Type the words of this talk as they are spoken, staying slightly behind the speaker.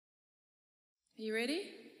Are you ready?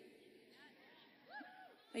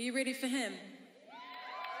 Are you ready for him?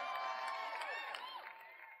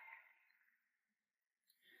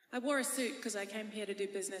 I wore a suit because I came here to do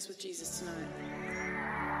business with Jesus tonight.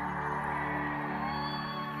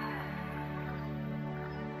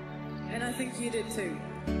 And I think you did too.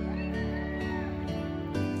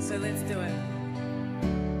 So let's do it.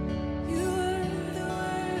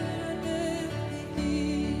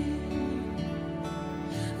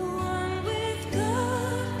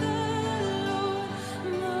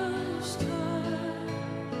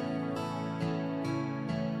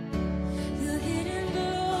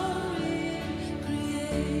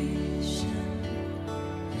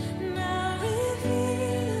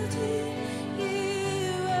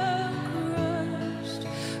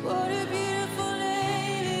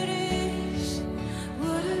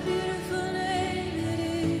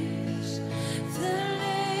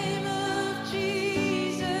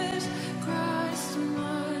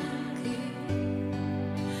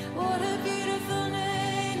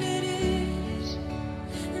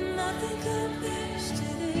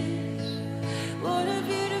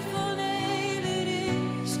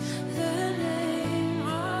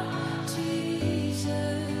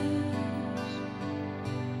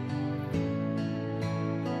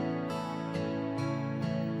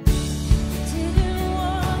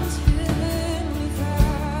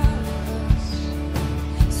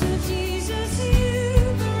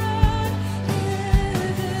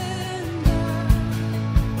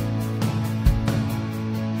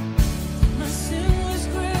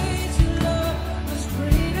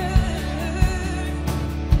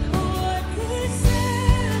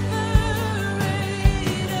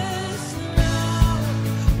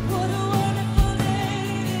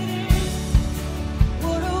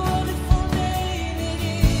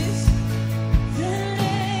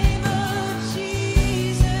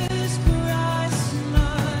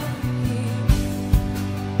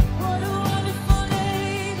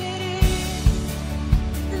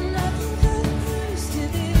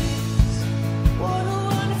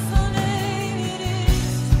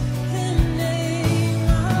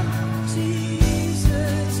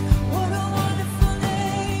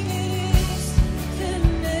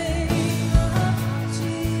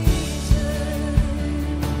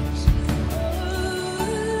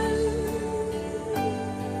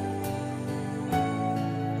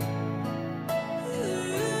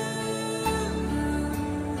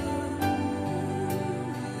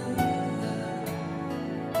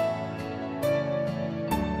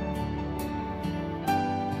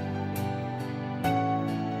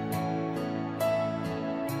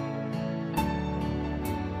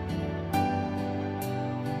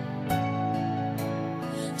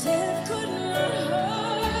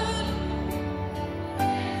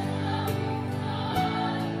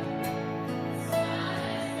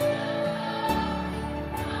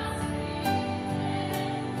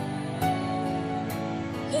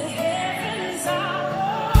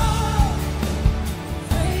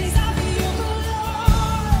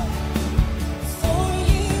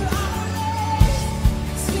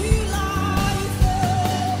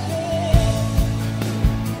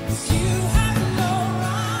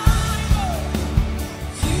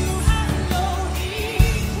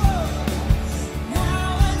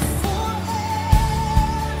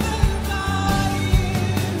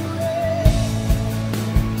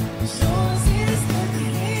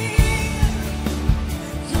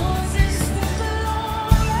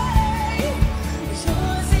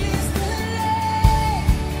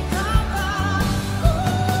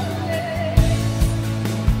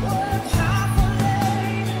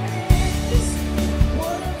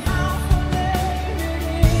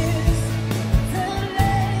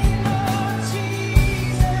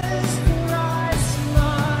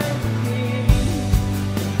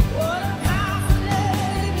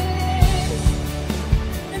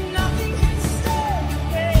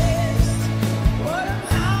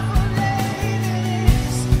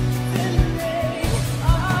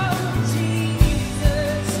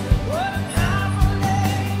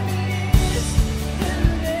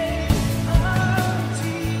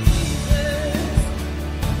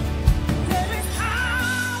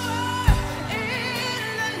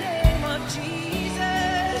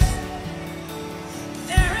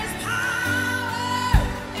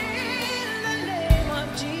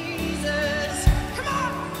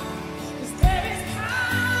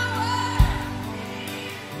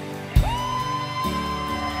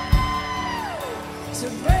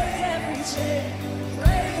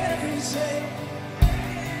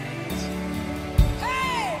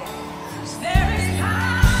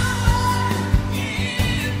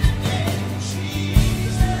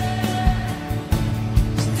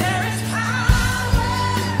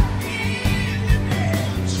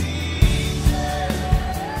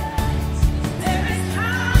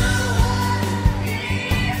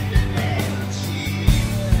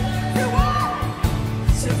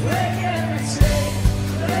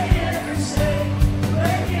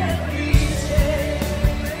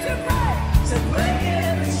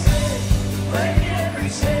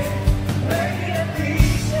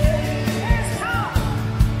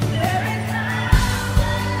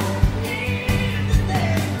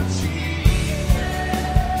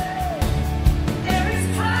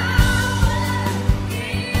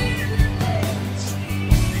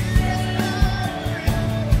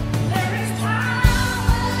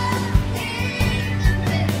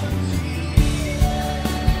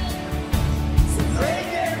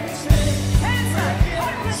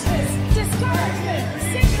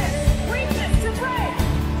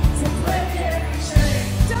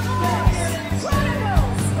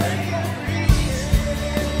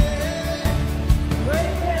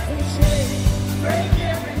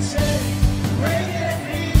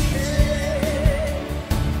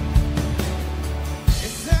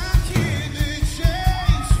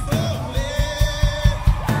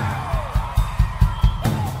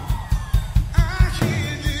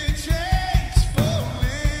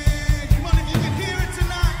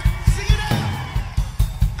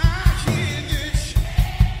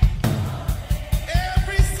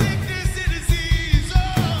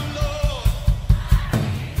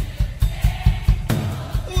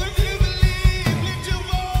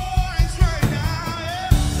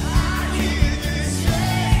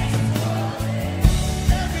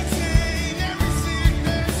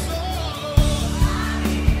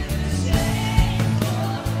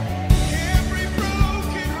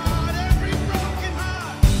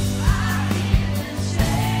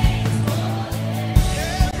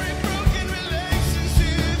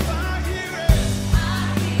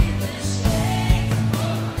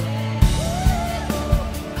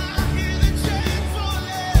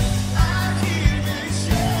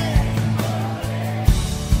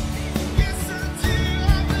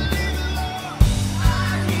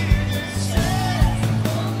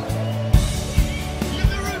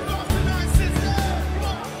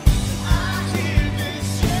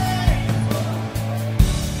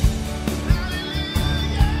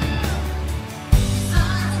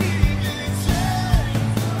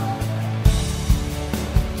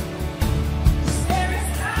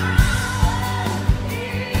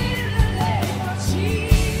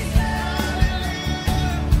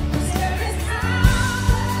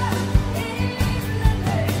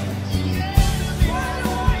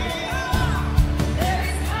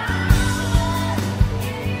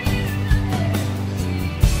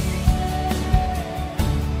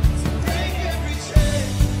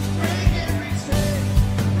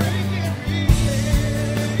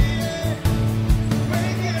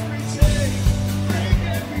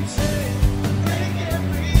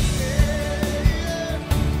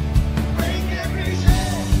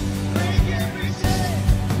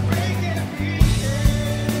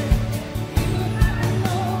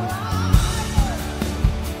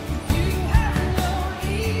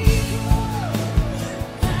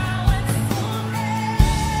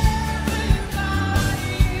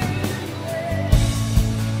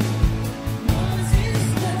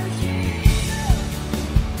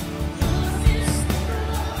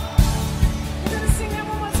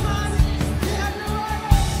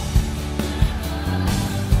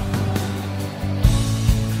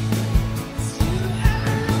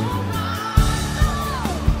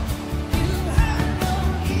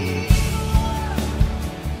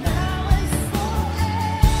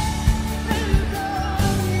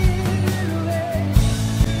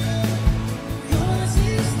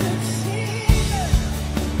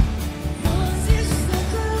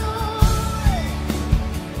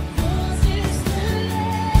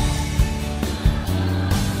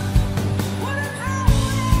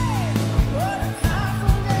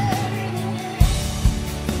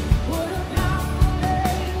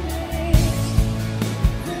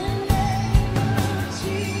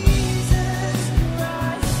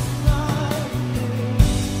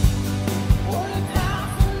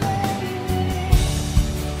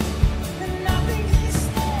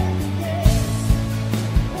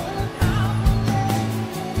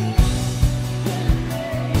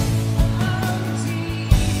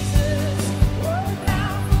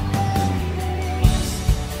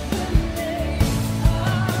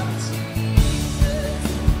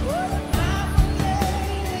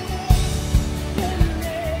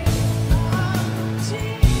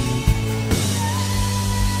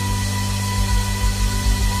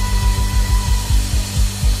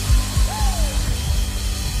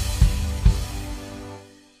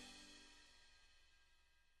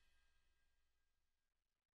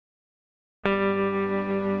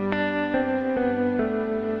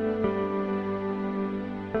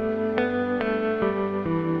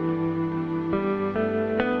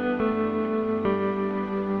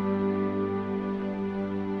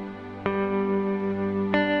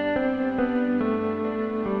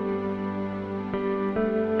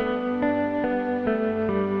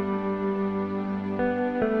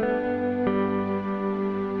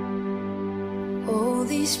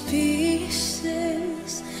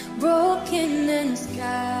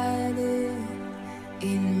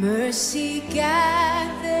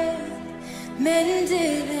 gathered,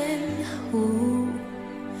 mended and whole.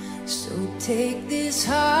 So take this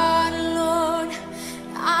heart, Lord,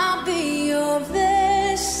 I'll be your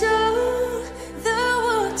vessel, the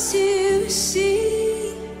world to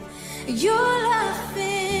see your life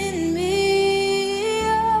in me.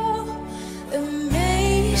 Oh,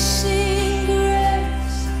 amazing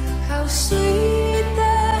grace, how sweet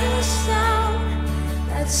the sound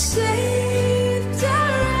that saved a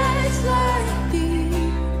wretch like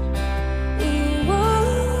me.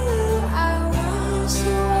 Oh, I once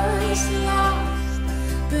was lost,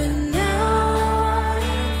 but now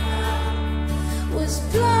I was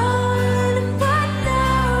blind, but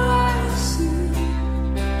now I see.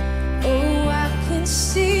 Oh, I can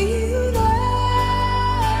see you there.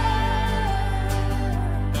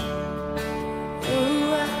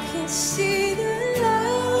 Oh, I can see the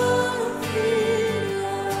love in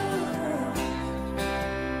love,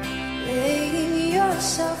 laying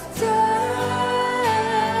yourself down,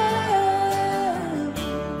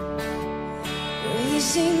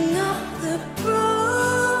 raising up the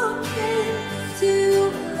broken to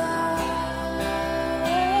life.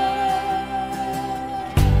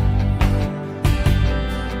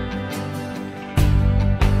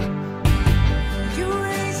 You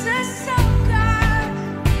raise us up, God,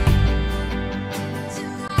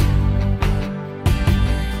 tonight.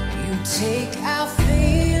 You take our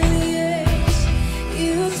failures,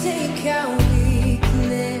 you take our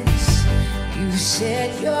weakness, you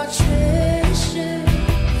set your treasure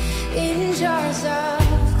in jars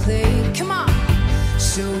of clay. Come on.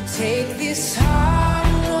 So take this heart,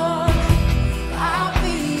 Lord, I'll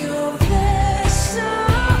be your vessel,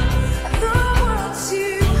 the world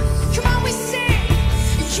to. Come on, we sing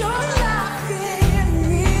your life in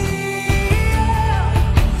me.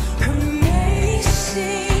 Oh,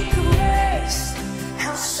 amazing grace,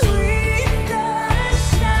 how sweet the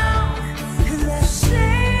sound that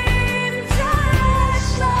saved a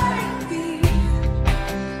wretch like me.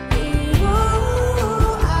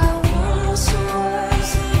 Oh, I once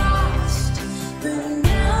was lost, but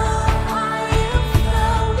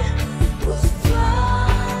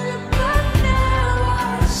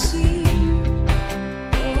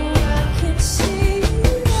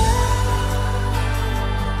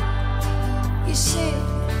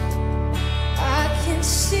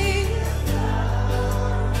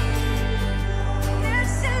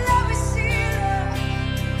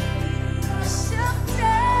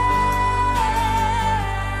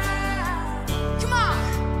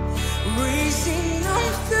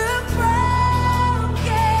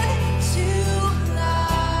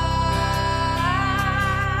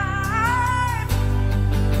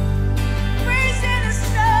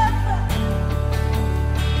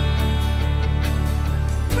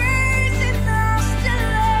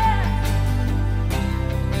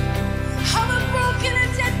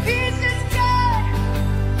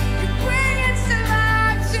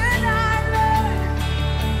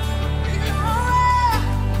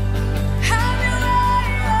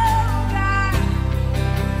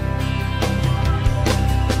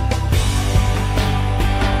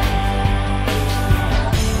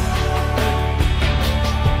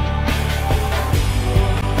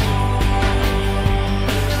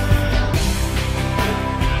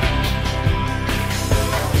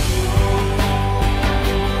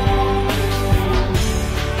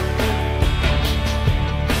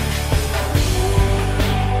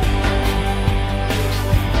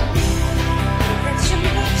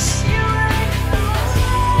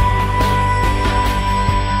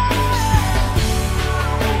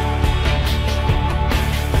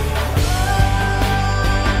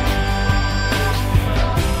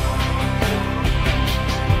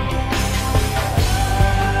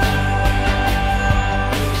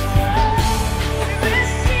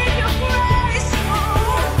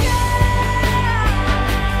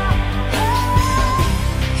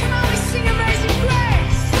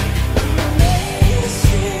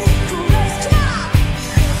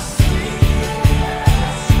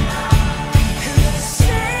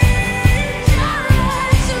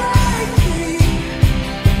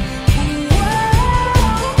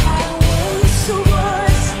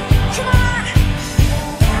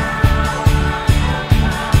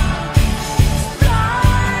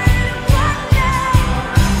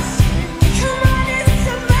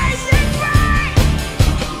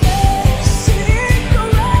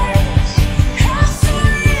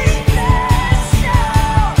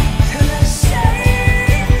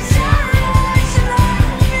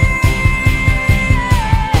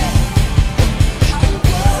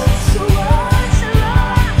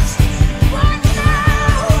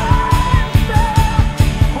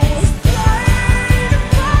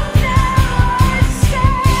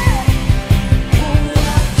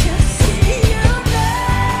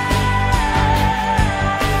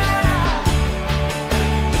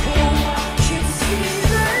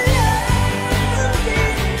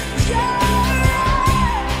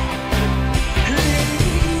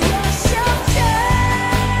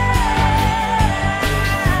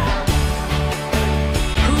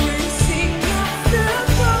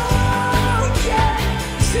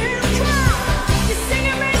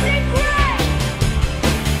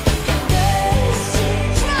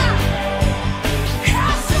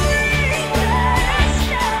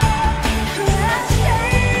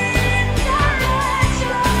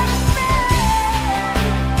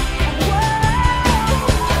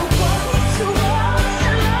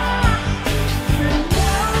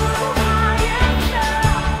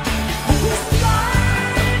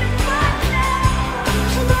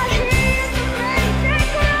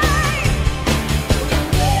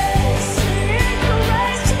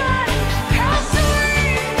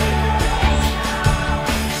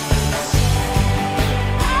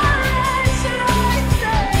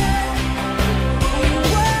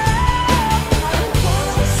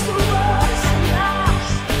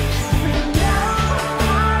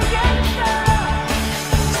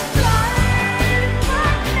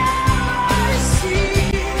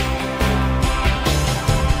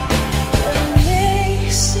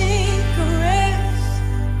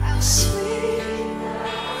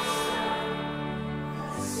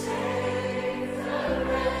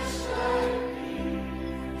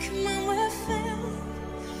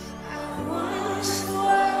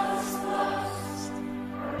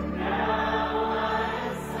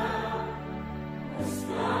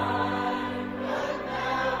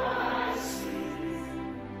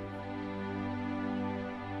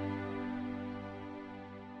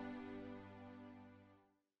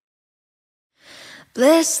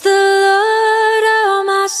Bless the Lord, oh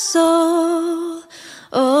my soul,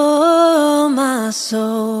 oh my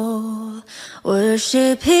soul.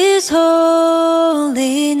 Worship His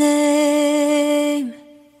holy name.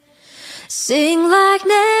 Sing like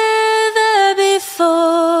never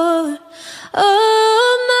before,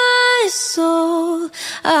 oh my soul.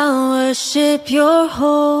 I'll worship your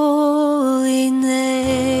holy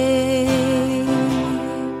name.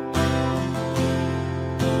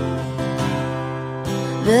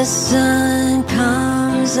 The sun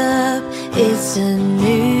comes up, it's a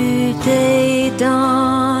new day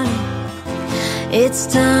dawning. It's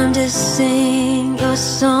time to sing your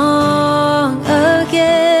song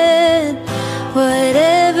again.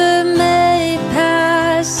 Whatever may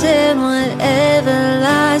pass and whatever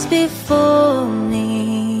lies before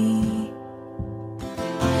me,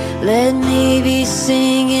 let me be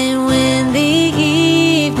singing when the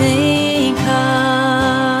evening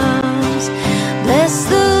comes. Bless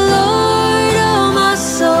the Lord, oh my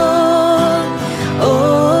soul,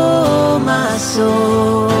 oh my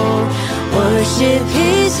soul. Worship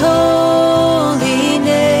His holy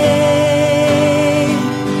name.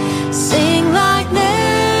 Sing like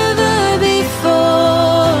never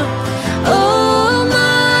before, oh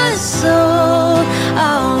my soul.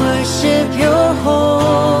 I'll worship your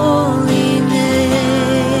holy name.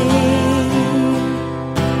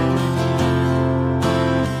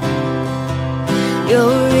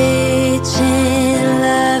 You're rich in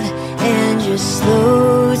love and you're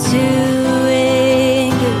slow to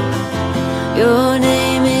anger. Your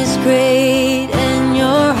name is great and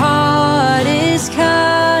your heart is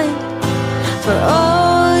kind. For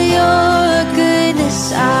all your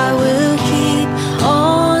goodness I will keep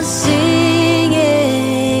on singing.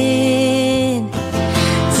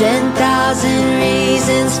 10,000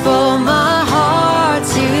 reasons for my heart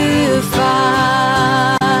to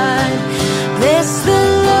find. Bless the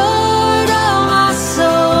Lord, oh my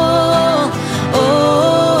soul,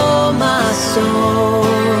 oh my soul.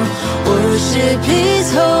 Worship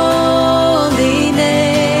His holy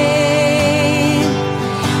name.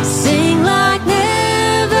 Sing like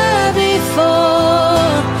never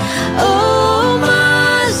before, oh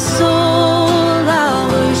my soul. I'll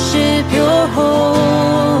worship your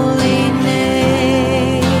holy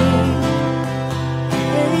name.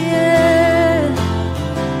 Yeah.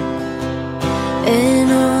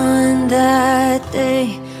 And on that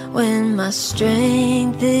day when my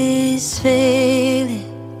strength is failing,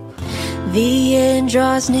 the end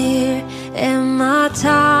draws near and my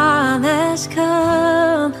time has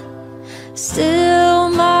come, still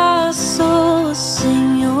my soul will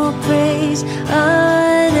sing your praise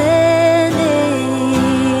unending.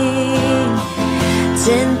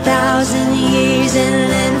 10,000 years and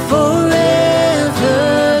then forevermore.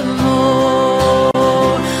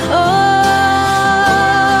 Oh,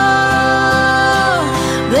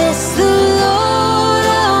 bless the Lord,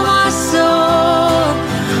 oh my soul,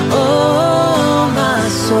 oh my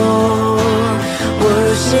soul.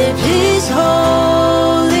 Worship His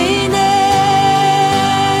holy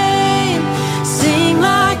name. Sing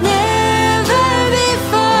like never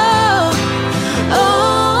before,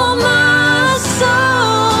 oh my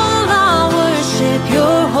soul. I'll worship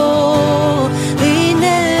your holy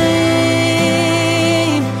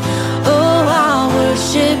name. Oh, I'll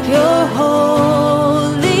worship your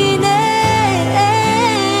holy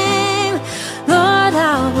name. Lord,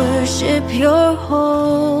 I'll worship your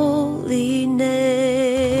holy name.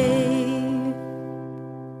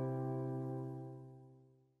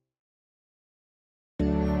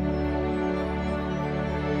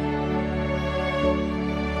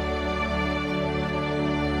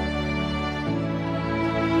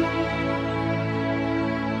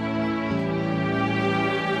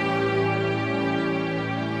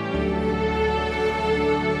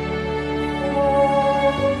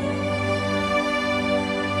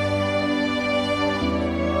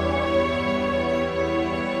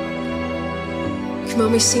 Come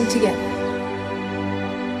on, we sing together.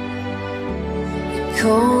 You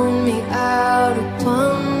called me out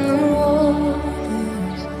upon the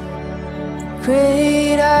waters,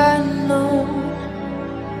 great unknown,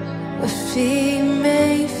 where feet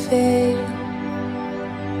may fail.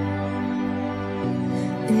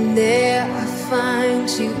 And there I find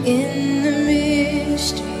you in the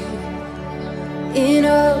mystery, in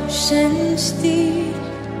oceans deep.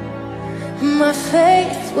 My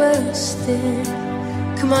faith will stand.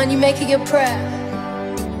 Come on, you make it your prayer.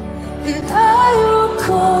 And I will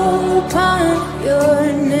call upon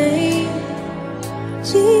your name,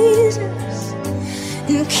 Jesus,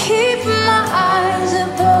 and keep my eyes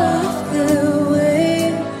above the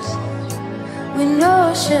waves. When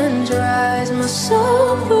oceans rise, my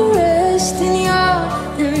soul will rest in your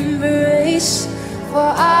embrace,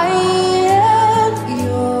 for I am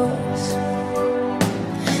yours,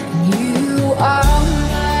 and you are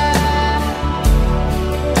mine.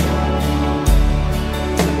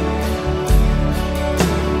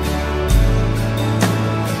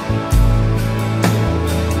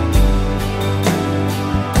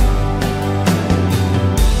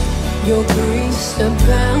 Your grace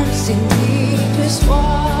abounds in deepest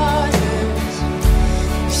waters.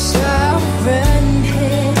 Your sovereign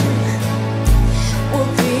hand will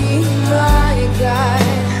be my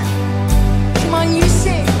guide. Come on, you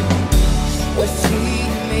sing. Where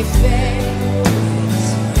feet may fail.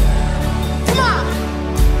 Come on.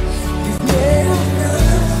 You've never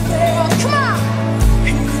failed. Come on.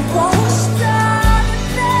 And you won't stop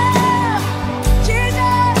now,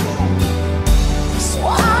 Jesus. So I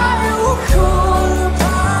will call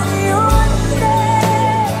upon your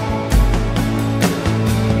name.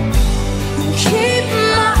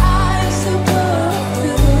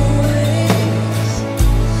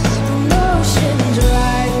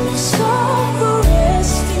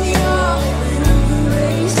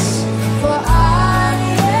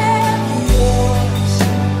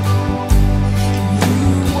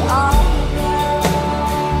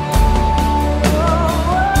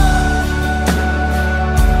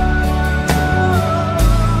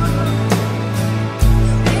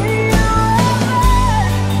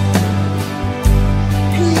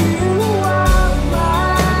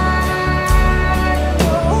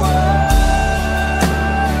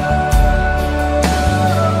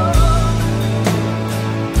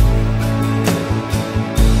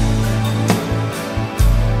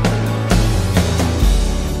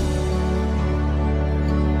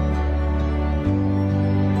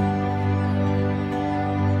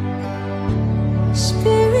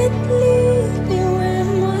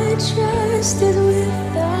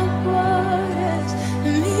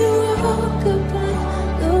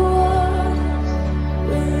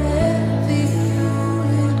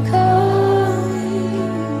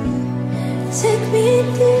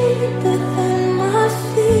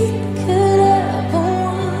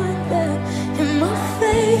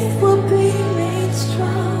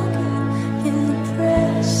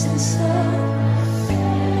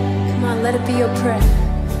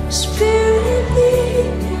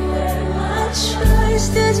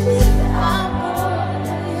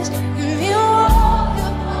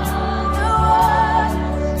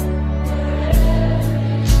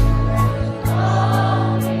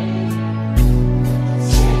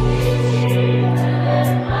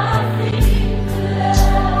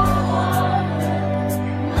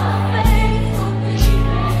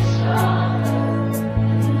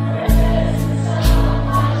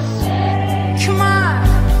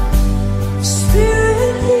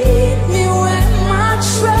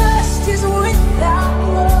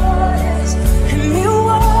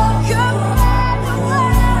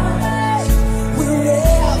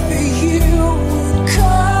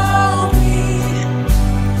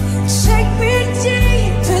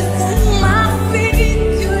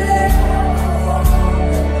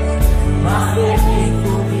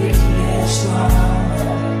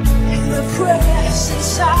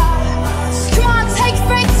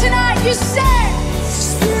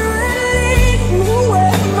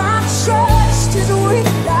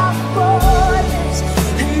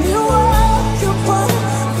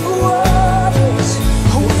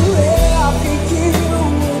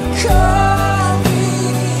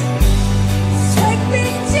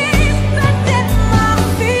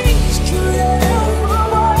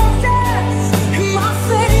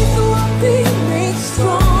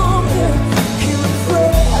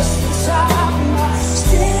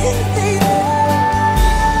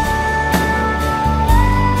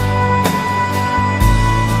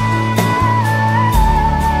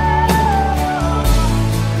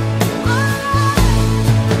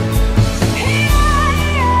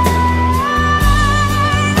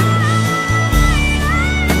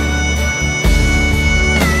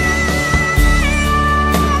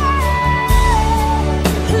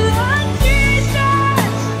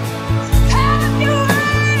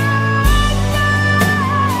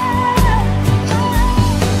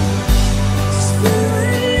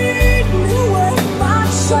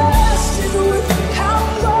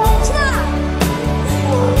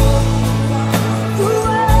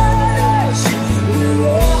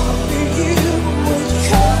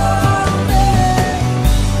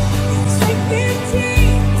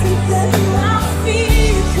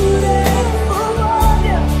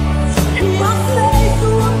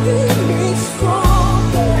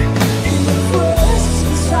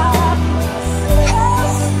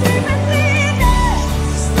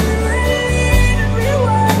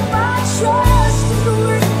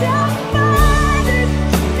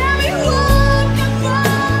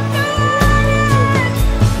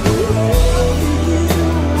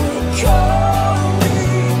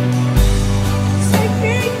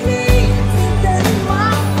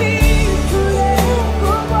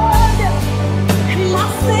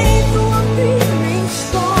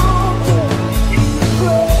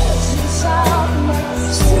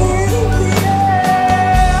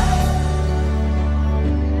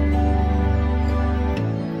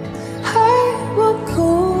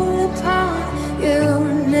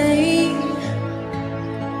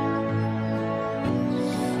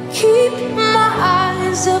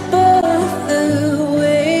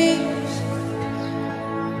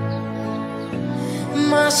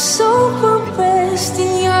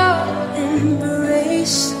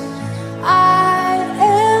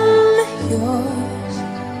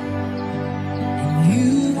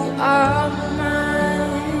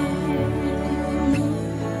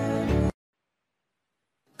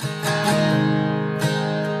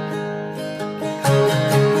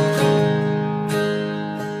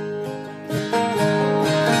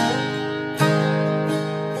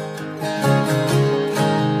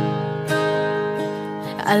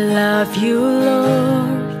 I love you,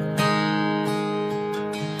 Lord,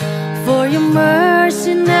 for your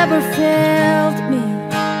mercy never failed me.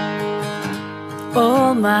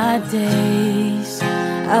 All my days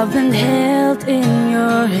I've been held in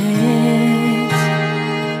your hands.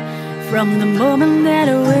 From the moment that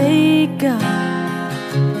I wake up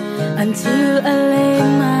until I lay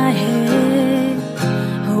my head,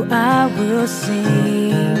 oh, I will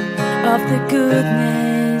sing of the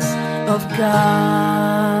goodness of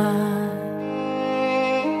God.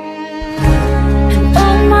 And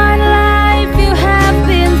all my life you have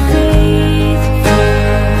been faithful.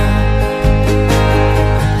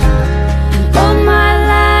 And all my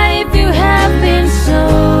life you have been so,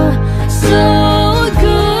 so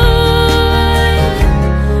good.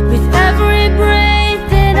 With every breath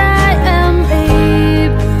that I am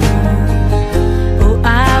able, oh,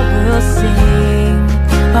 I will sing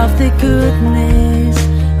of the goodness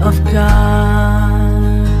of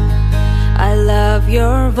God. I love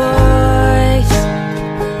your voice.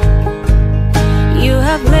 You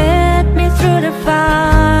have led me through the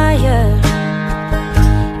fire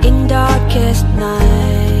in darkest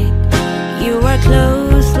night. You are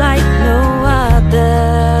close like no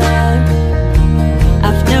other.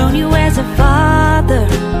 I've known you as a father,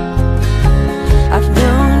 I've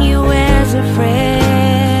known you as a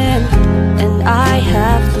friend, and I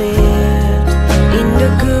have lived in the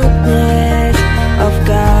goodness of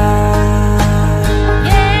God.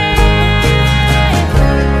 Yeah.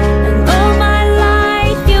 And all my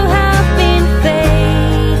life you have been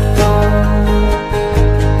faithful.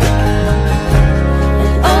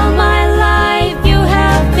 And all my life you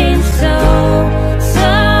have been so, so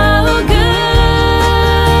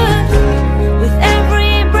good. With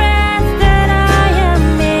every breath that I am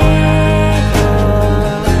able,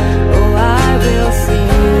 oh, I will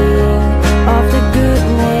sing of the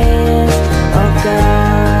goodness of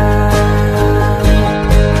God.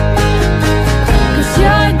 'Cause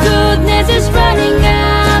your goodness is running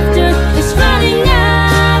after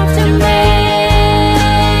me.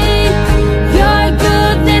 Your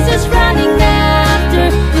goodness is running after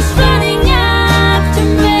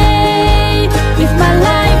me. With my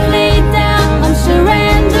life laid down, I'm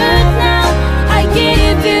surrendered now. I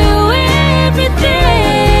give you everything.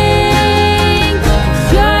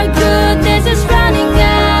 Your goodness is running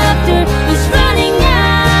after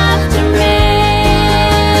me.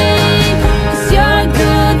 'Cause your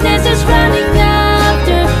goodness is running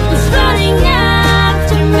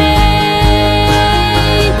after me.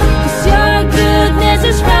 'Cause your goodness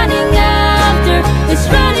is running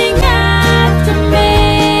after me.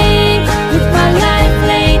 With my life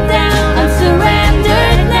laid down, I'm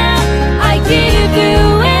surrendered now. I give you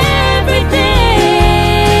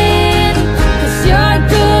everything. 'Cause your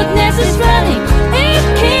goodness is running, it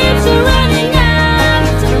keeps running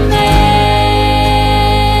after me.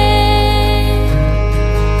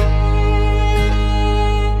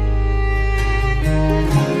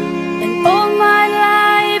 And all my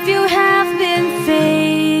life you have been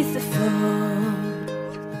faithful.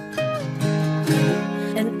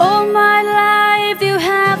 And all my life you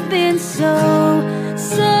have been so,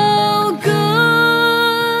 so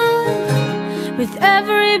good. With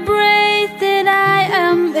every breath that I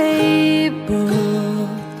am able,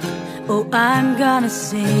 oh, I'm gonna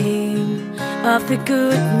sing of the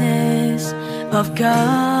goodness of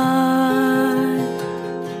God.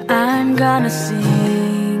 I'm gonna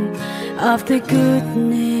sing of the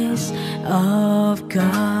goodness of God.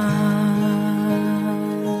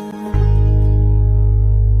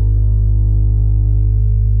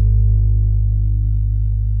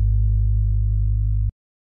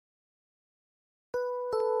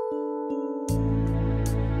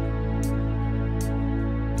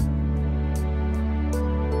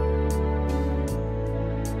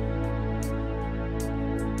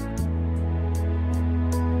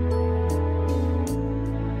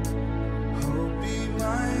 Hope be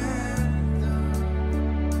my anthem.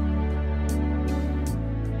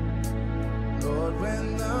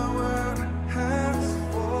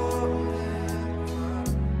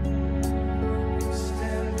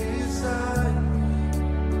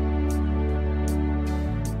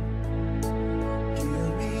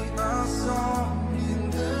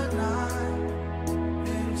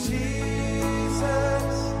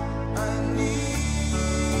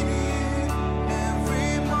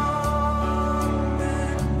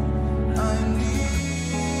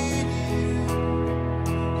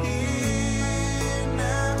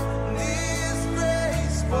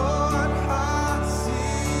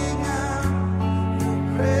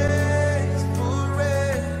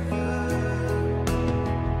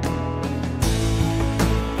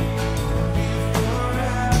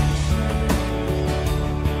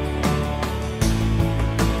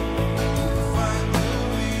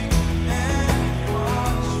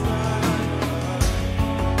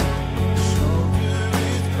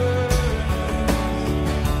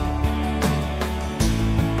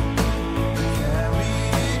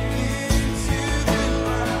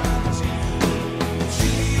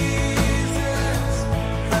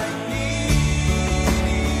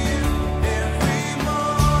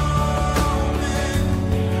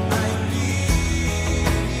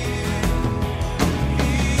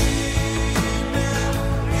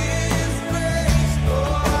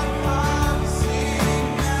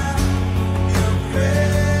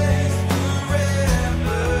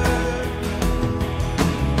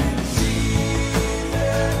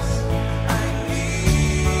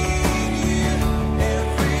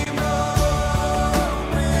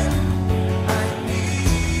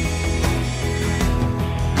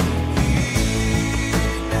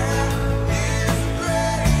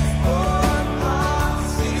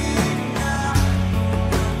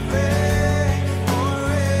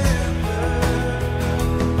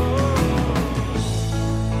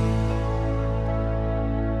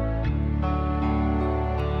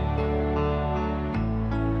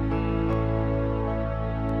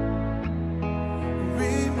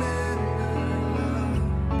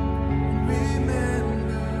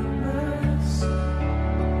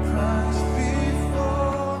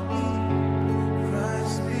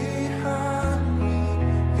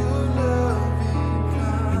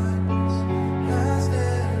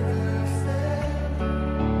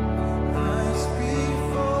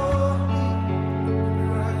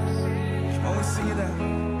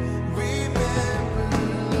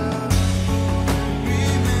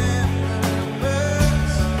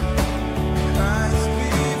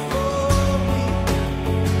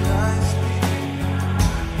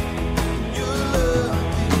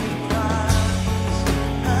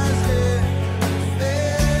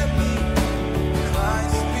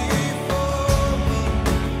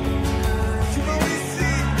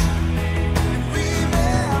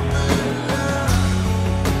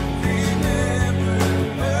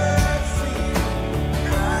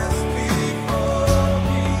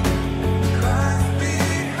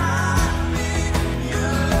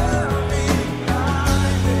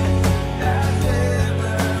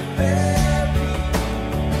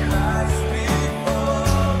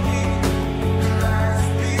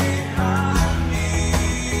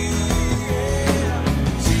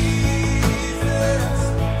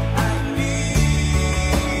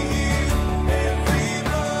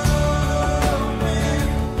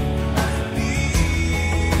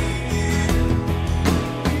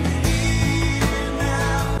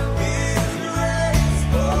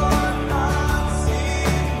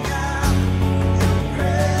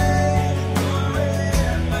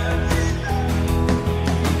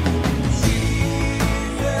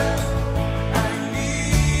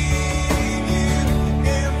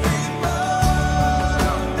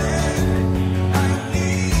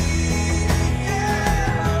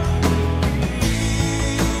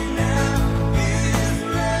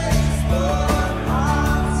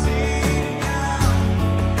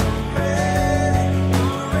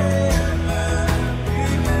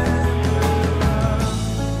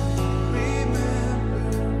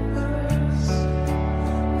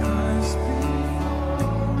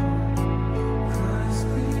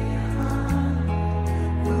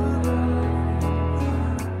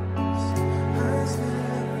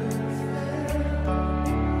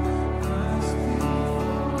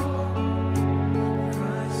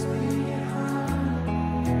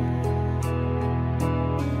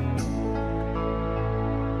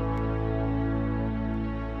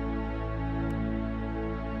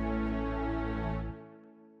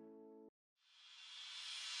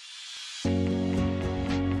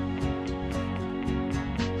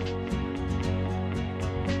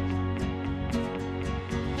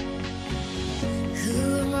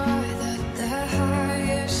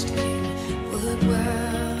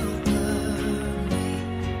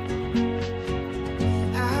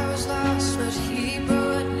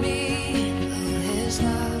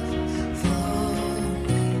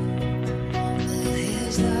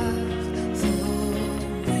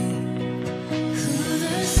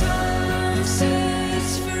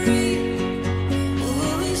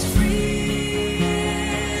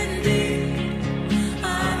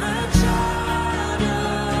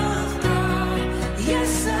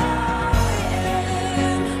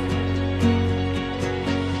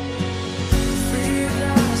 Free at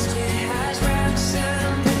last, it has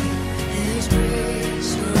ransomed me. His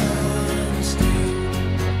grace.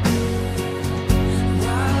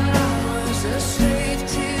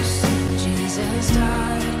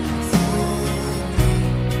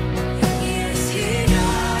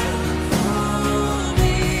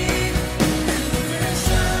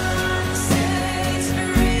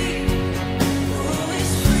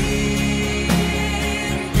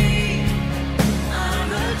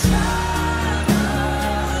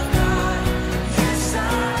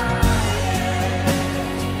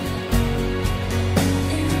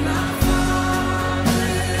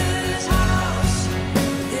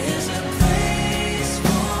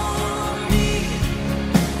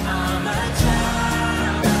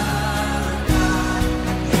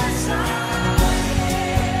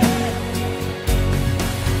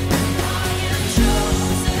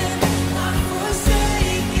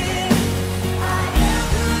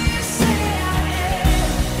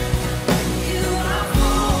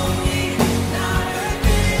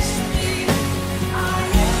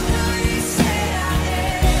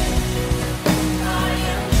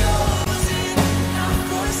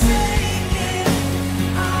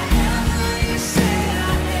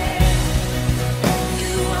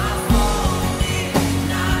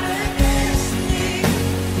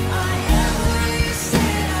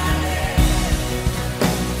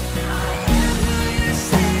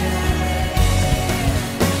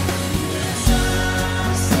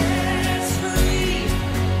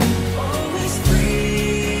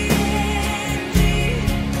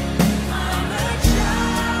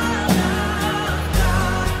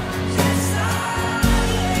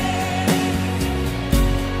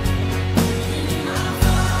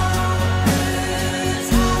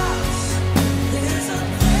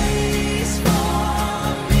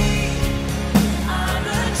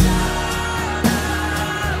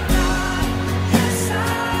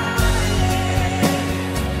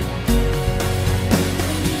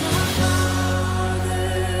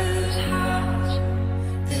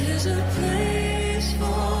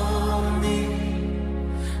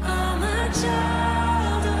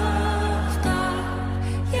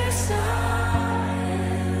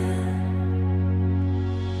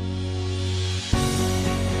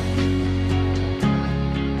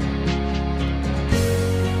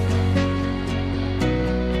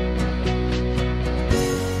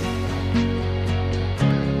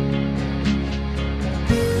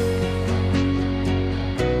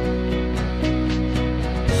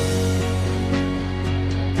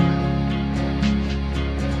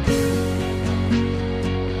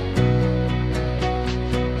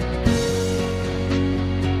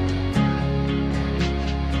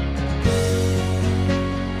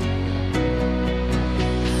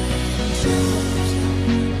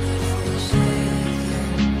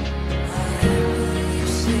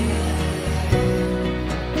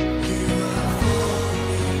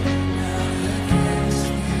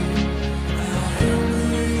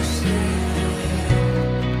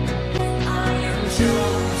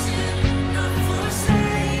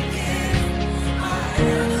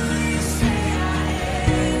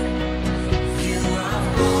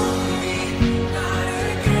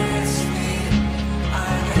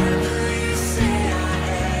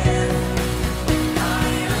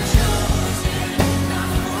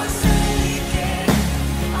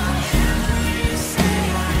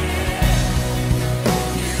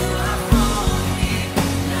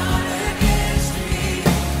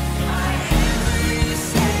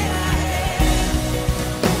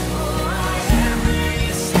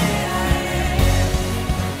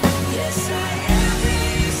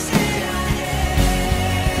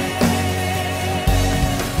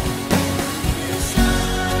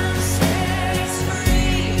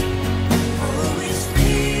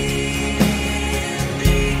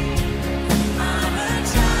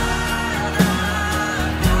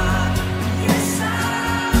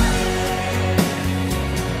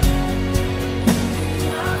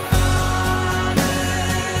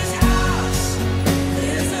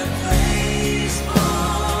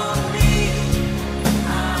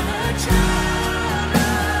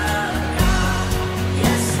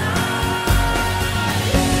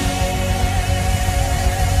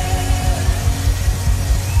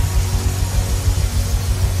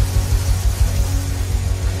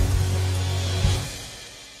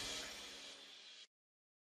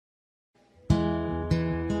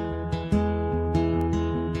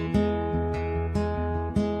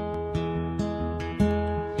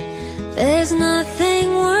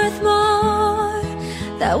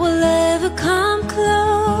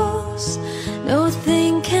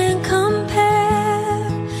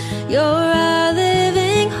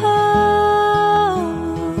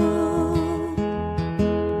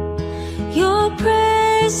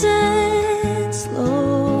 presence,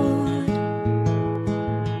 Lord.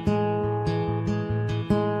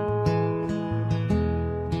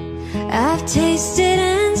 I've tasted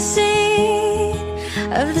and seen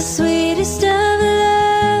of the sweetest of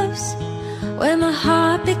loves, where my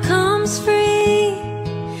heart becomes free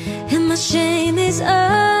and my shame is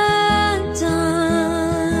undone.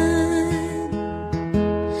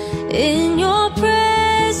 In your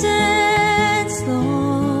presence,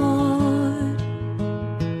 Lord.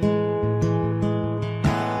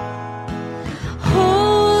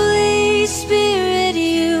 Holy Spirit,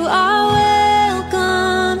 you are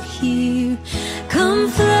welcome here. Come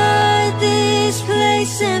flood this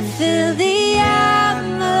place and fill the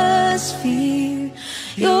atmosphere.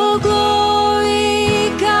 Your glory,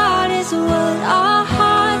 God, is what our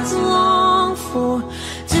hearts long for,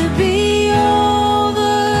 to be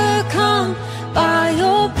overcome by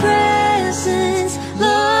your presence,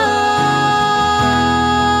 Lord.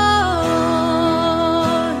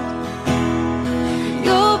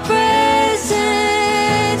 Your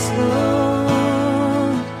presence,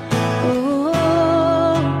 Lord. Oh.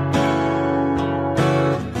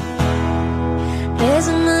 There's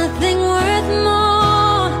nothing worth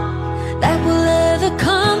more that will ever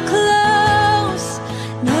come close.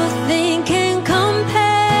 Nothing can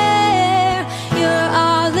compare. You're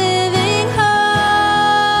our living hope.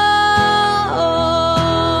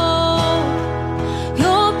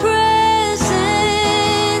 Your presence,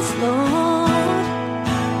 Lord.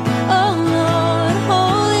 Oh Lord,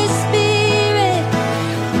 Holy Spirit,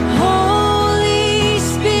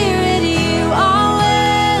 you are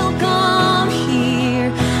welcome here.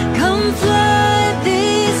 Come flood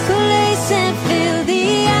this place and fill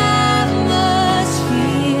the atmosphere.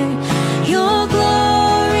 Your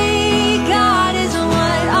glory, God, is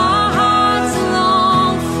what our hearts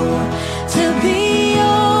long for, to be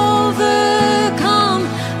overcome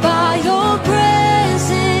by your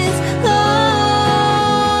presence, Lord.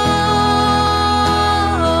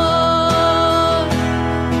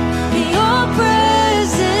 Your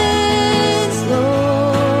presence,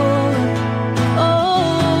 Lord.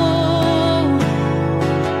 Oh,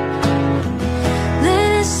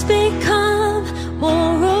 let us become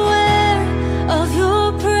more aware of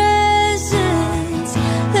your presence.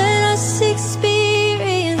 Let us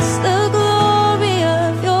experience the glory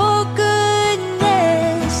of your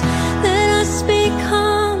goodness. Let us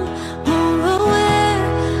become more aware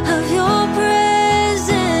of your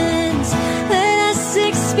presence. Let us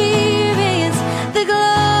experience the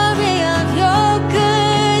glory of your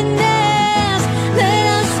goodness. Let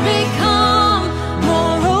us become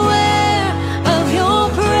more aware of your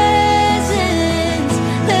presence.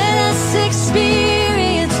 Let us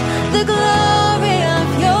experience the glory of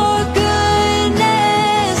your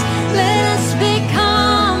goodness. Let us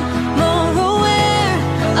become more aware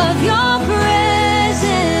of your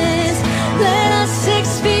presence. Let us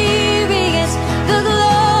experience the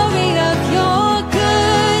glory of your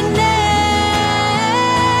goodness.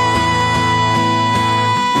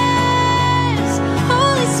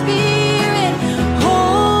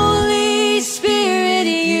 Holy Spirit,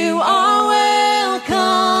 you are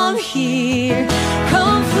welcome here.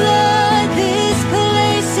 Come flood this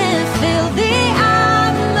place and fill the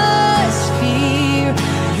atmosphere.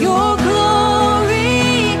 Your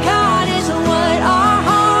glory, God, is what our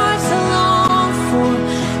hearts long for,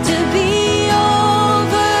 to be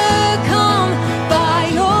overcome by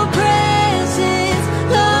your presence,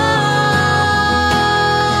 Lord.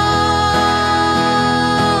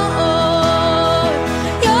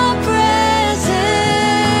 Your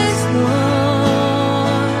presence,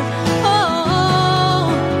 Lord. Oh,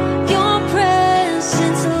 your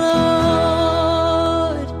presence, Lord.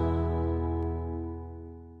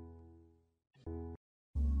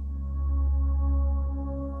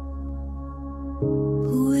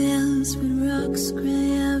 Who else when rocks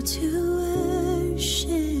cry out to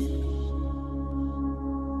worship?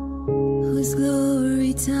 Whose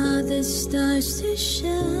glory taught the stars to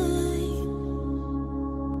shine?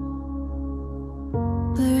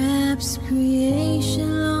 Perhaps creation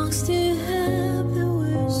longs to have the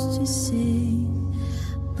words to sing,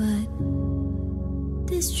 but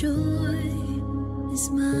this joy is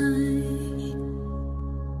mine.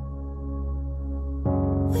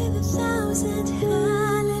 With 1,000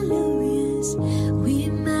 hallelujahs, we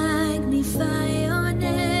magnify your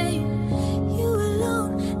name. You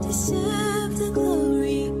alone deserve the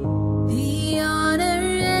glory, the honor,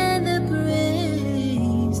 and the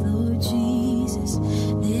praise, Lord Jesus.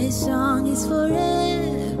 This song is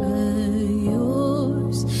forever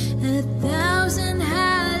yours. 1,000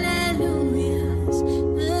 hallelujahs,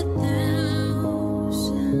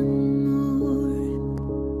 1,000 more.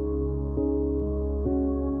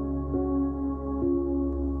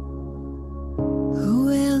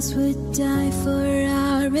 else would die for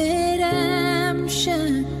our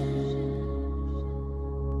redemption,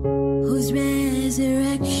 whose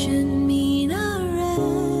resurrection mean our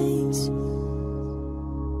rise.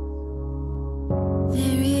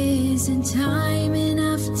 There isn't time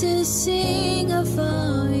enough to sing of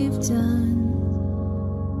all you've done,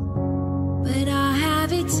 but I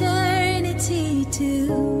have eternity to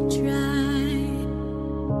try.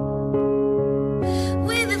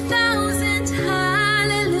 With 1,000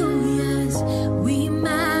 hallelujahs, we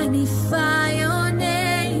magnify your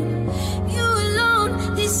name. You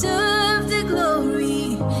alone deserve the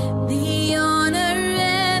glory, the honor,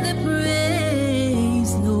 and the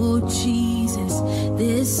praise. Lord Jesus,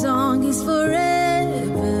 this song is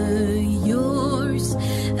forever yours.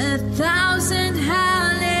 1,000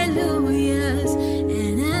 hallelujahs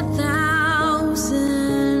and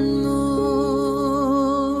 1,000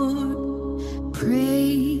 more.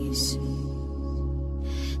 Praise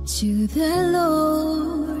to the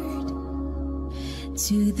Lord,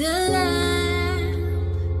 to the Lamb,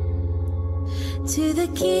 to the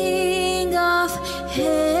King of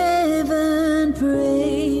heaven.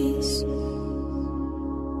 Praise,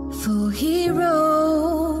 for he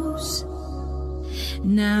rose,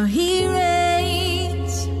 now he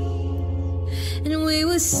reigns, and we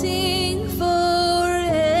will sing forever.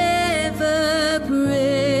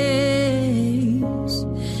 Praise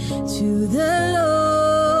to the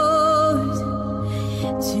Lord,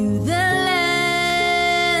 to the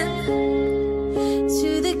Lamb,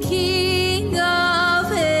 to the King of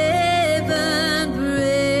heaven.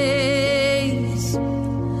 Praise,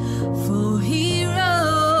 for he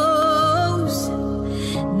rose,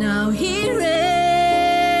 now he reigns.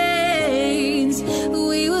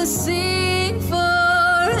 We will sing forever.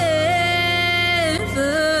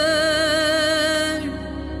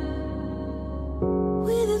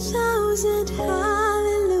 With 1,000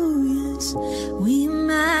 hallelujahs, we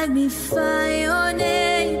magnify your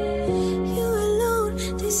name. You alone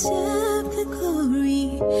deserve the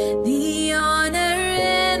glory, the honor,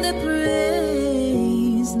 and the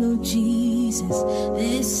praise. Lord Jesus,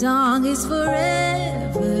 this song is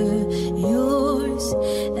forever yours.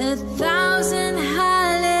 1,000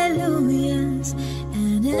 hallelujahs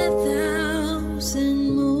and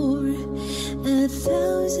 1,000 more.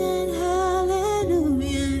 1,000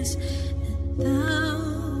 hallelujahs,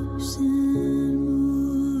 1,000 more.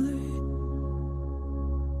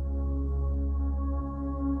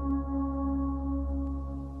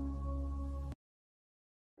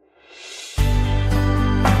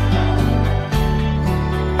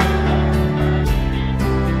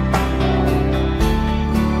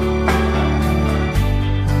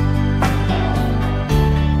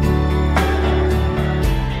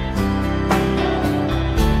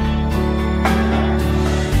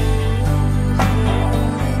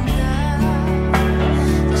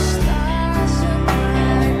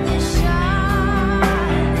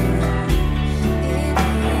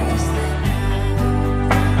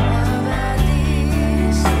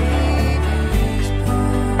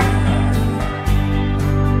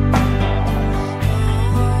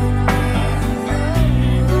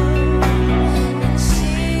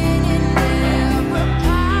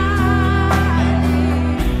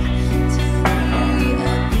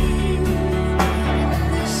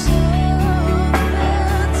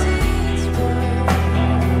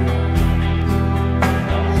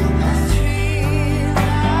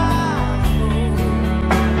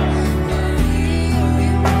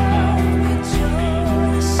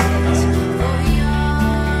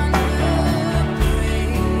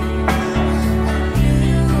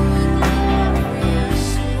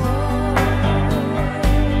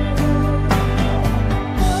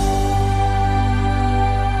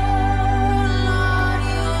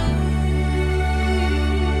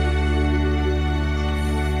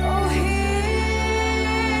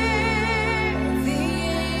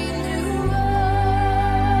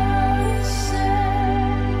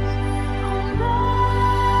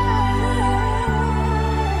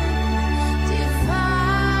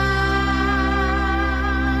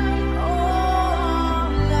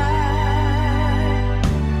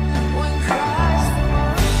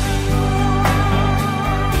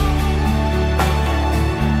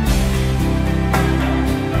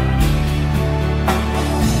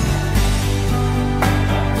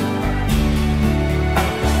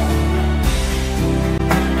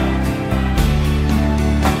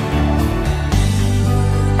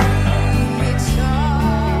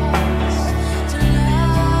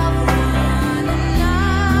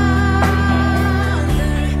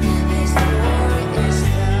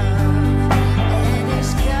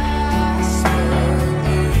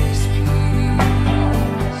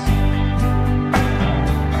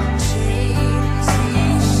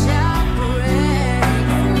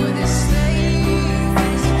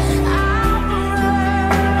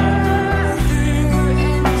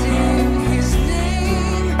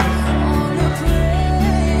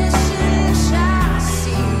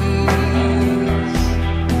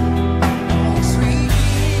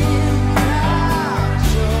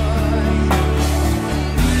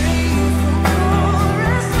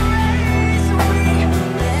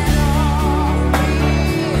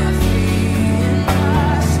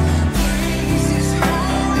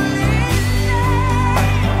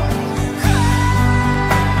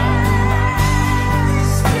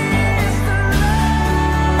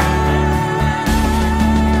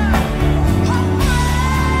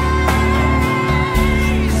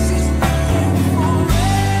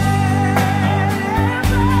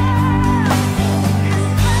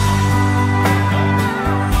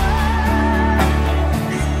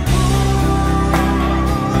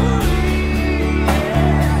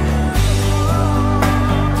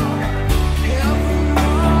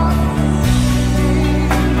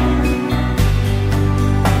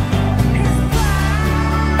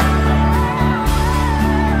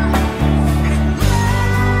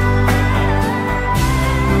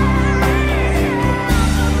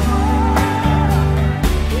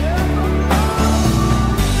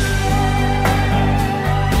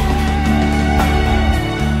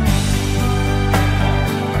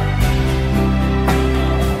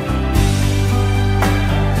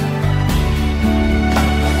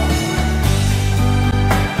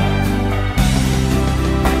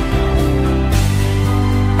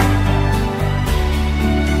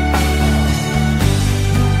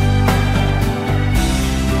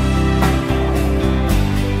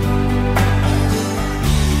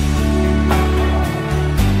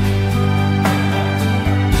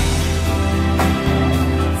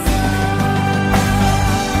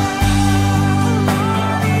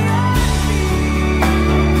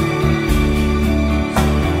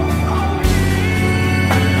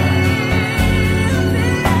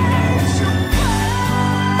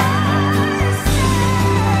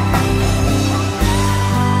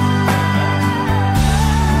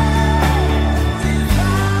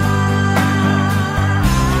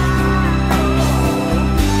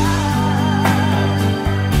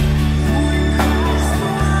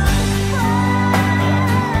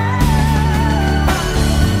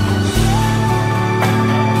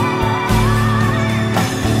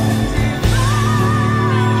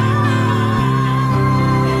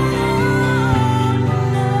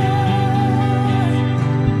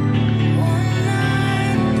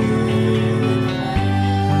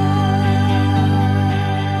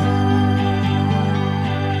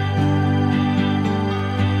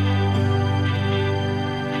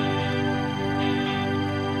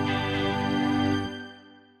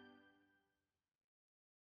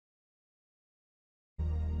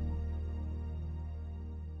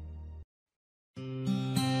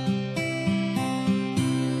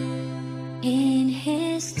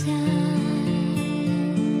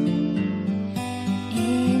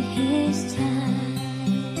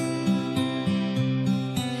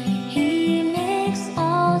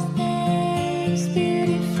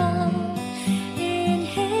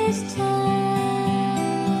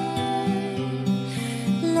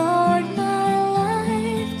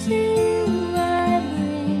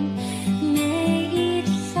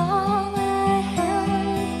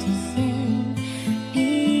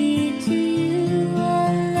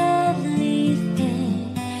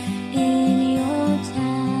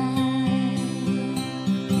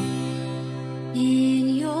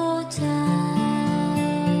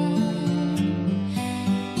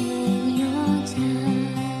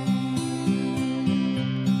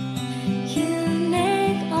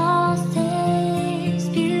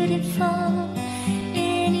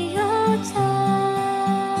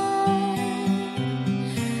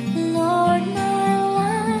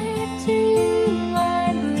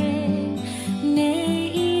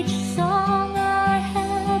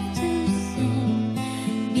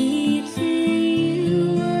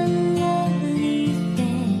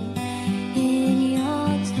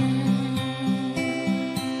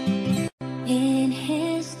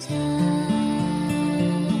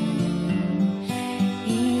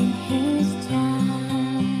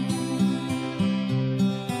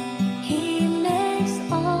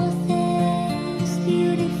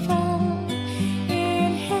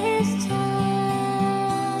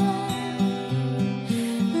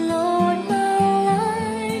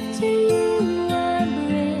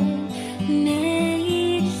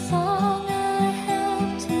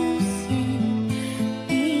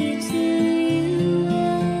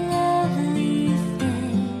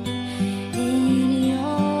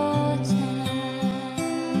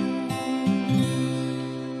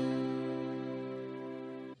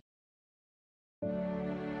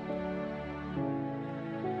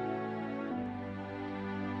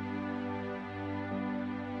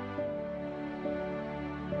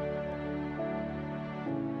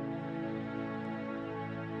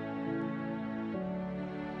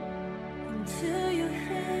 to your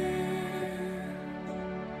hand.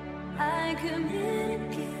 I commit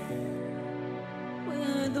again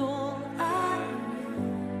with all I am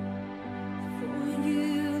for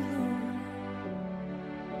you, Lord.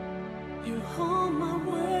 You hold my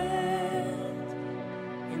world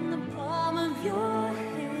in the palm of your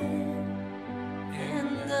hand,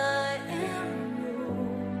 and I am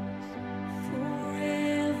yours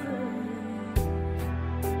forever.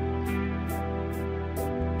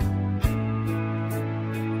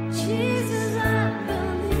 Jesus, I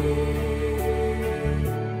believe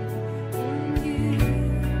in you.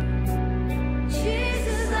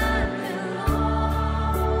 Jesus, I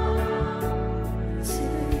belong to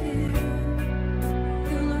you.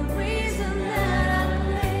 You're the reason that I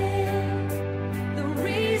live, the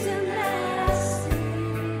reason that I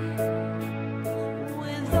sing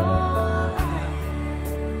with all I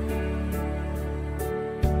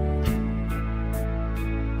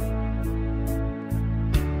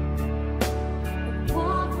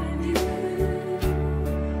walk with you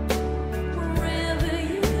wherever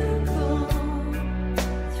you go,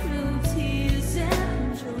 through tears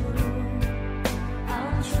and joy.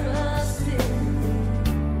 I'll trust in you.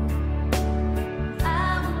 I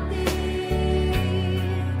will lead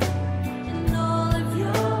in all of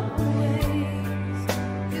your ways,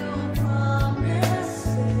 your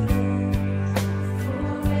promises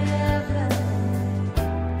forever.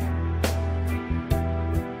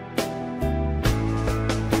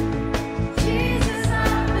 Jesus, I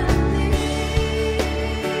believe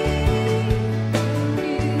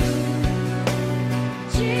in you.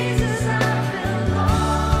 Jesus, I belong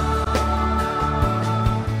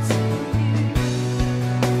to you.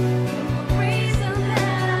 You're the reason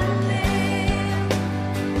that I live,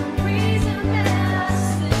 the reason that I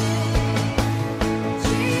sing.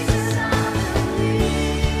 Jesus, I believe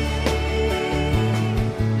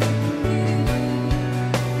in you.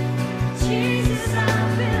 Jesus, I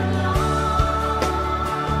belong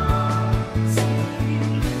to you.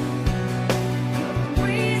 You're the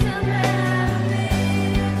reason that I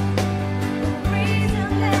live, the reason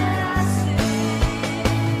that I sing,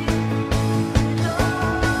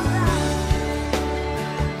 Lord,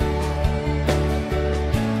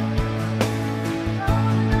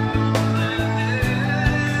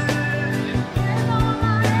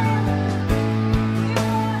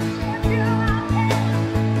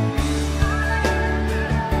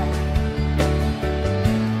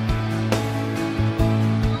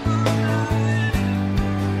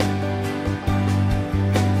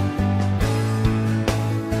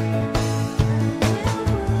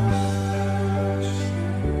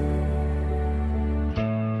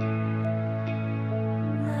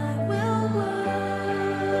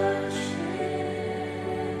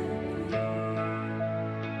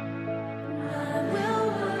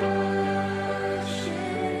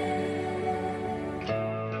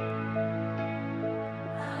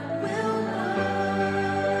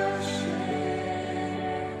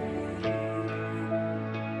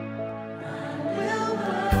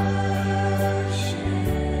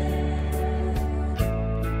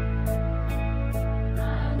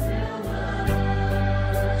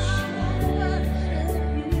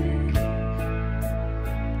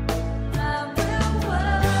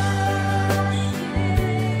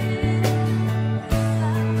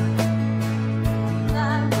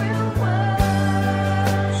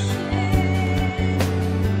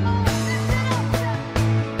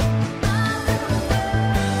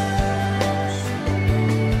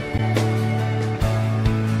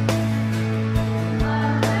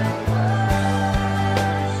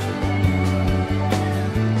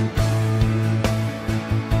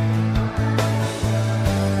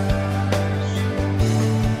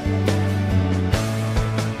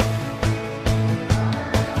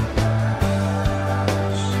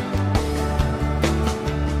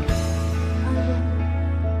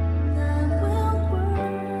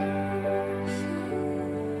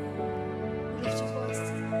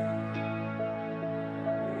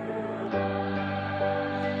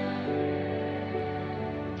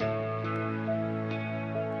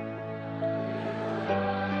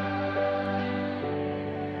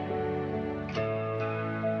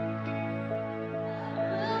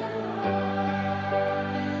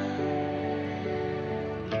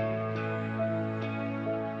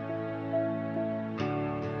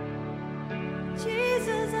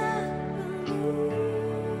 Jesus, I believe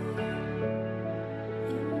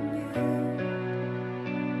in you.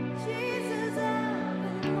 Jesus, I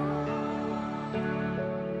belong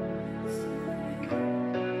to you.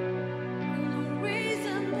 You're the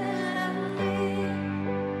reason that I live,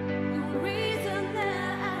 the reason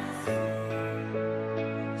that I sing.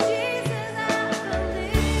 Jesus, I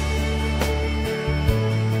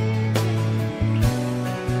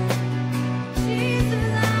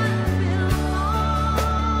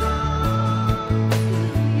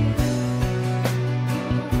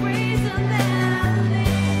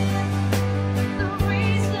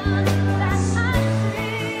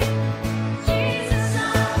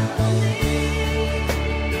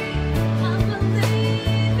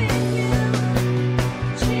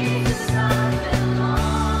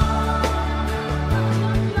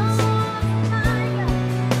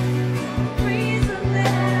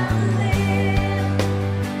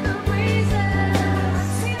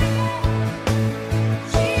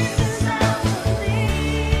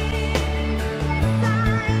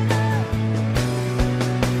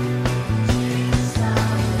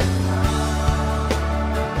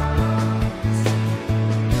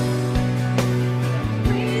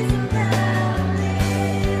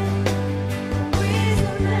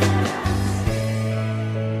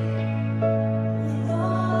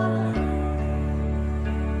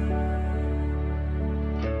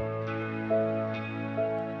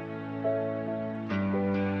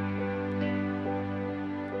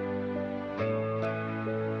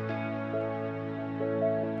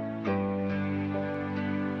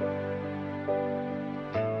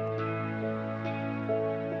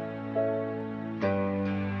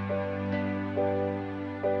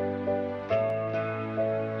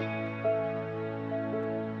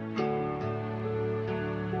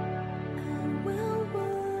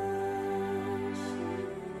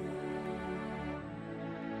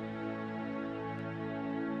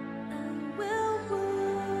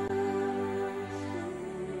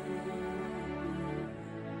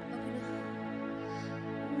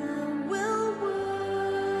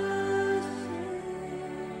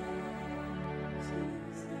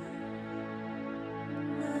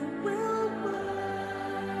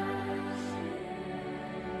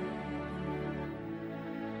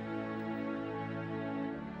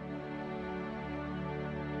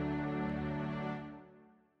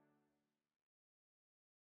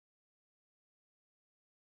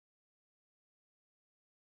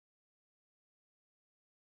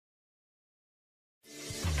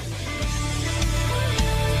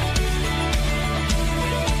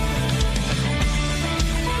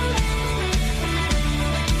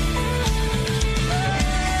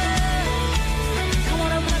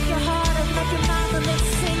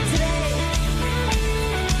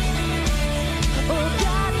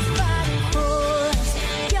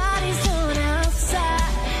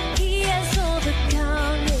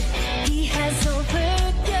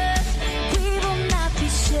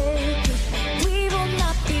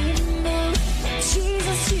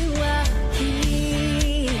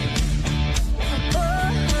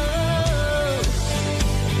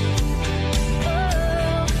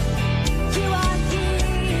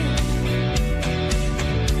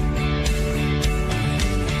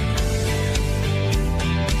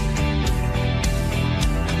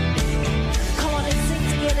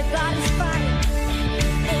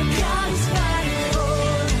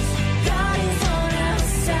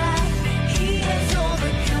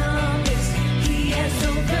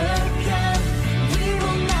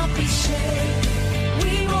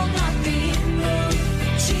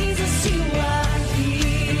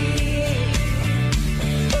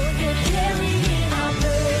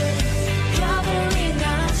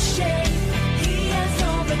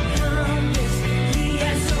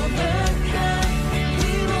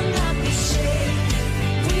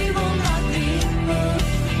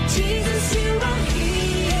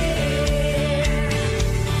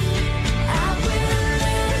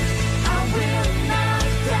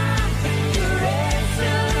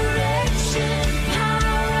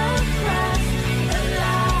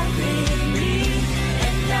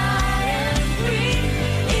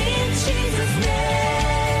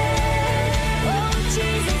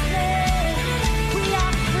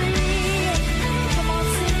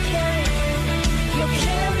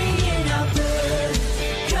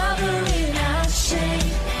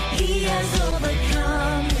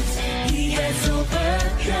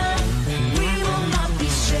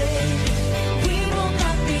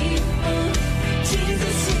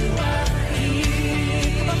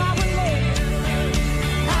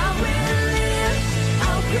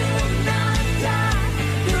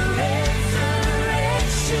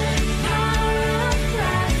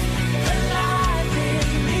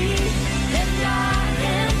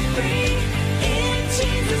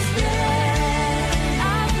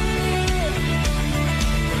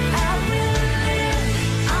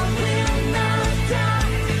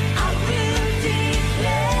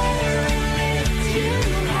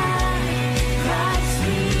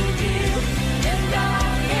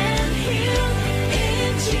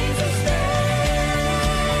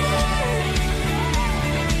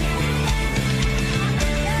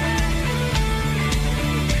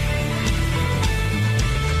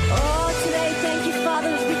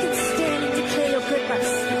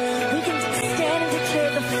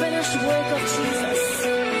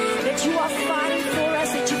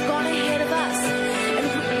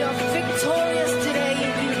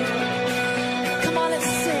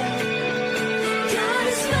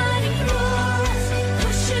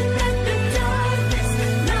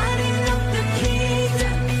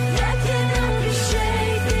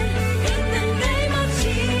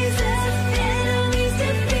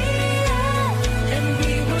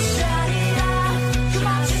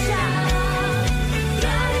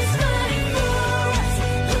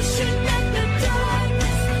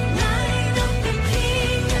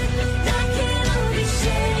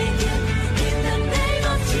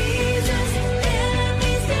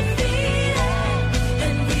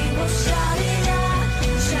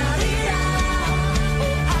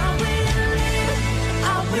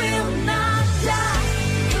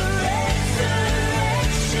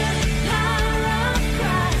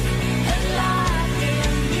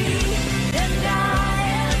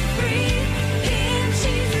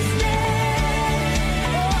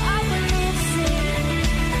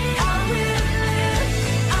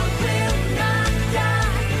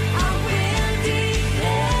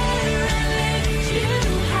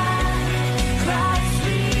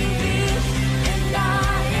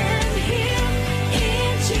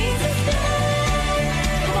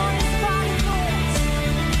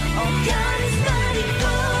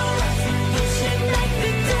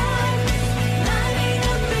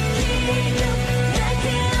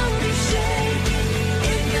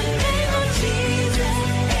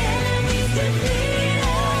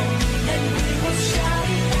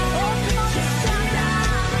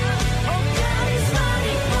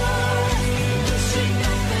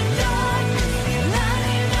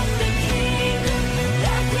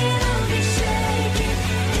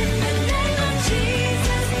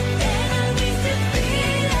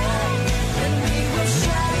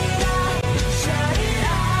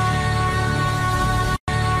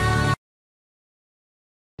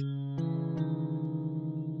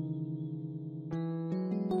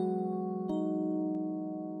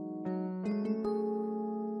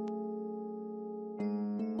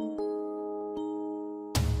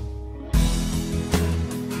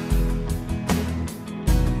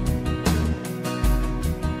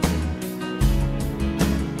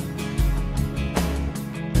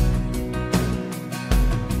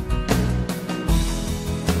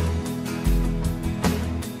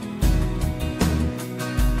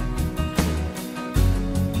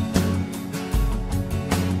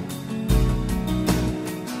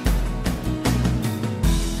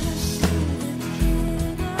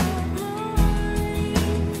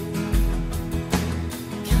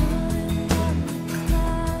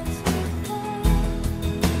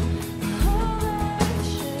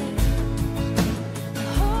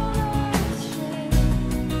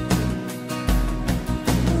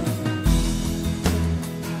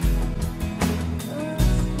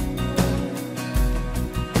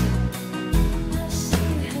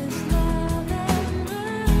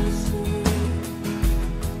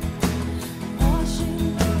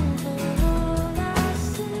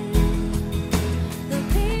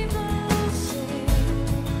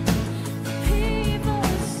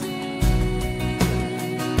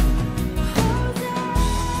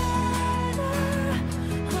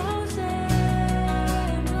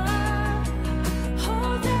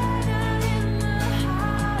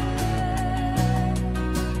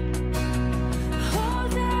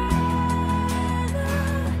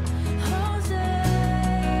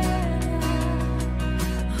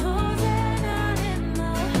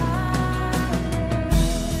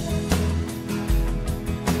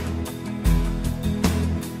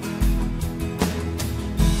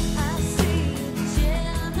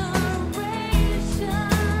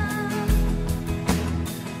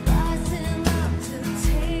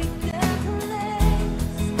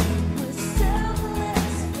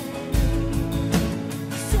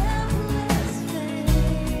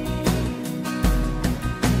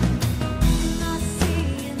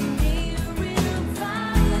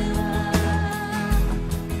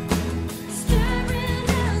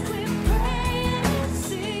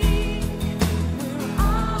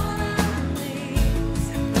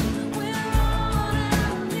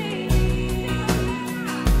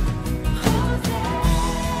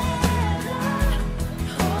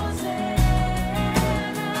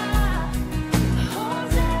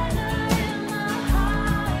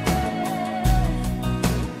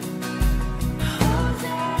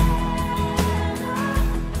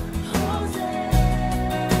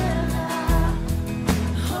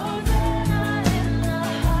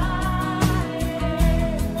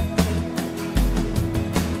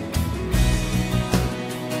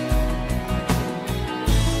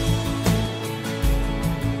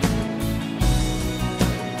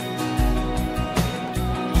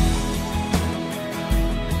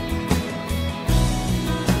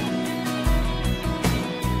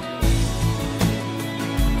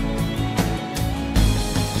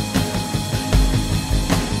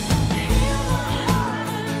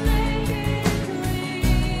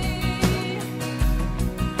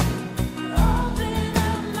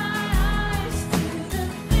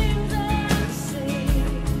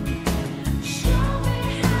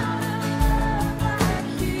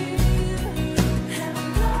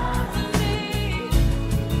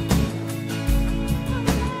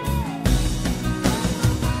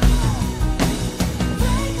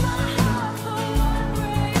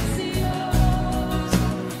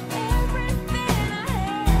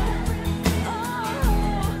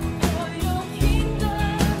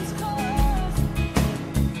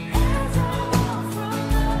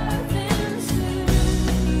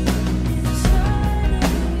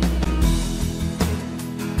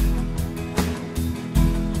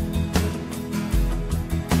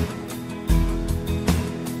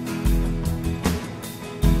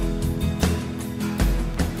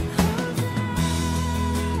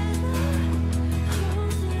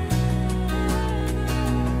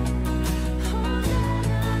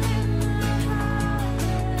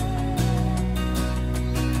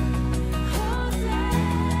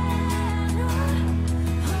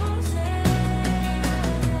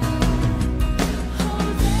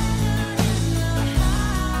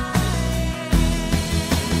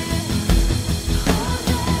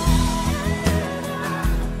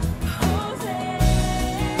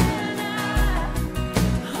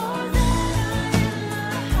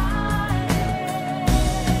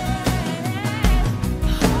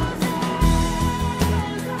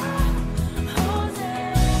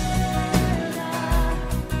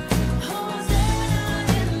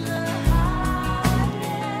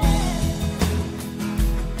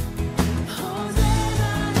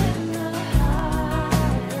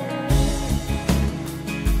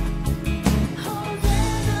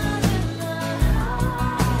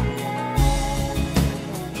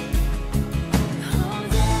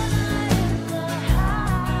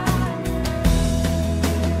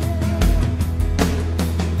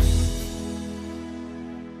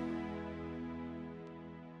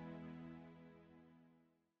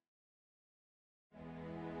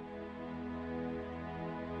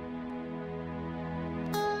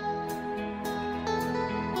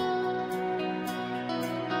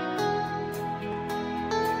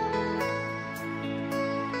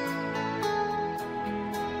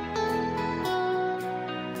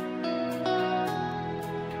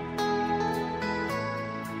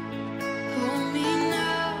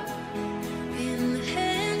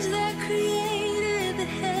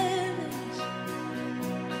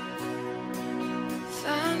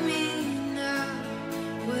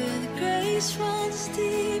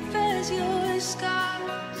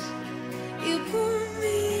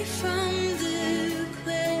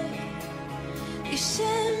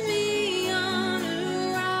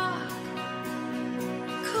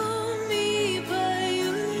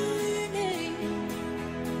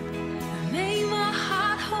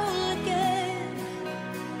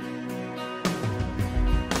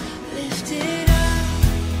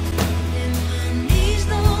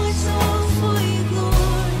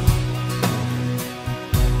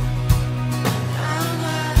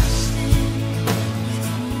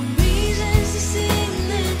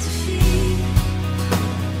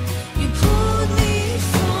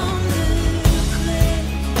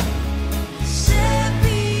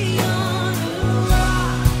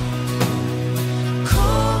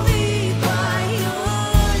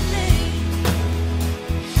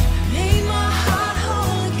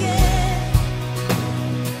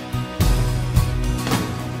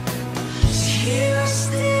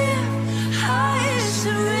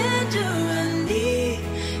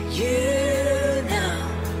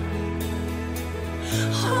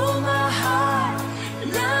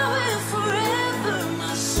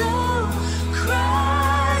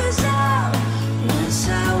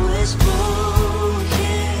is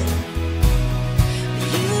broken.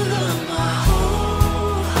 You love my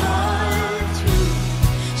whole heart through.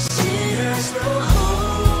 Sinners will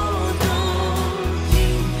hold on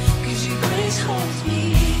you, 'cause your grace holds me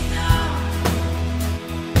now.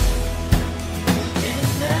 And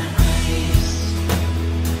that grace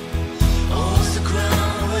holds the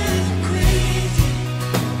ground with gravy.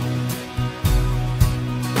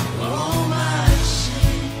 All my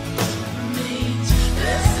shame remains.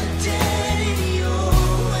 That's the day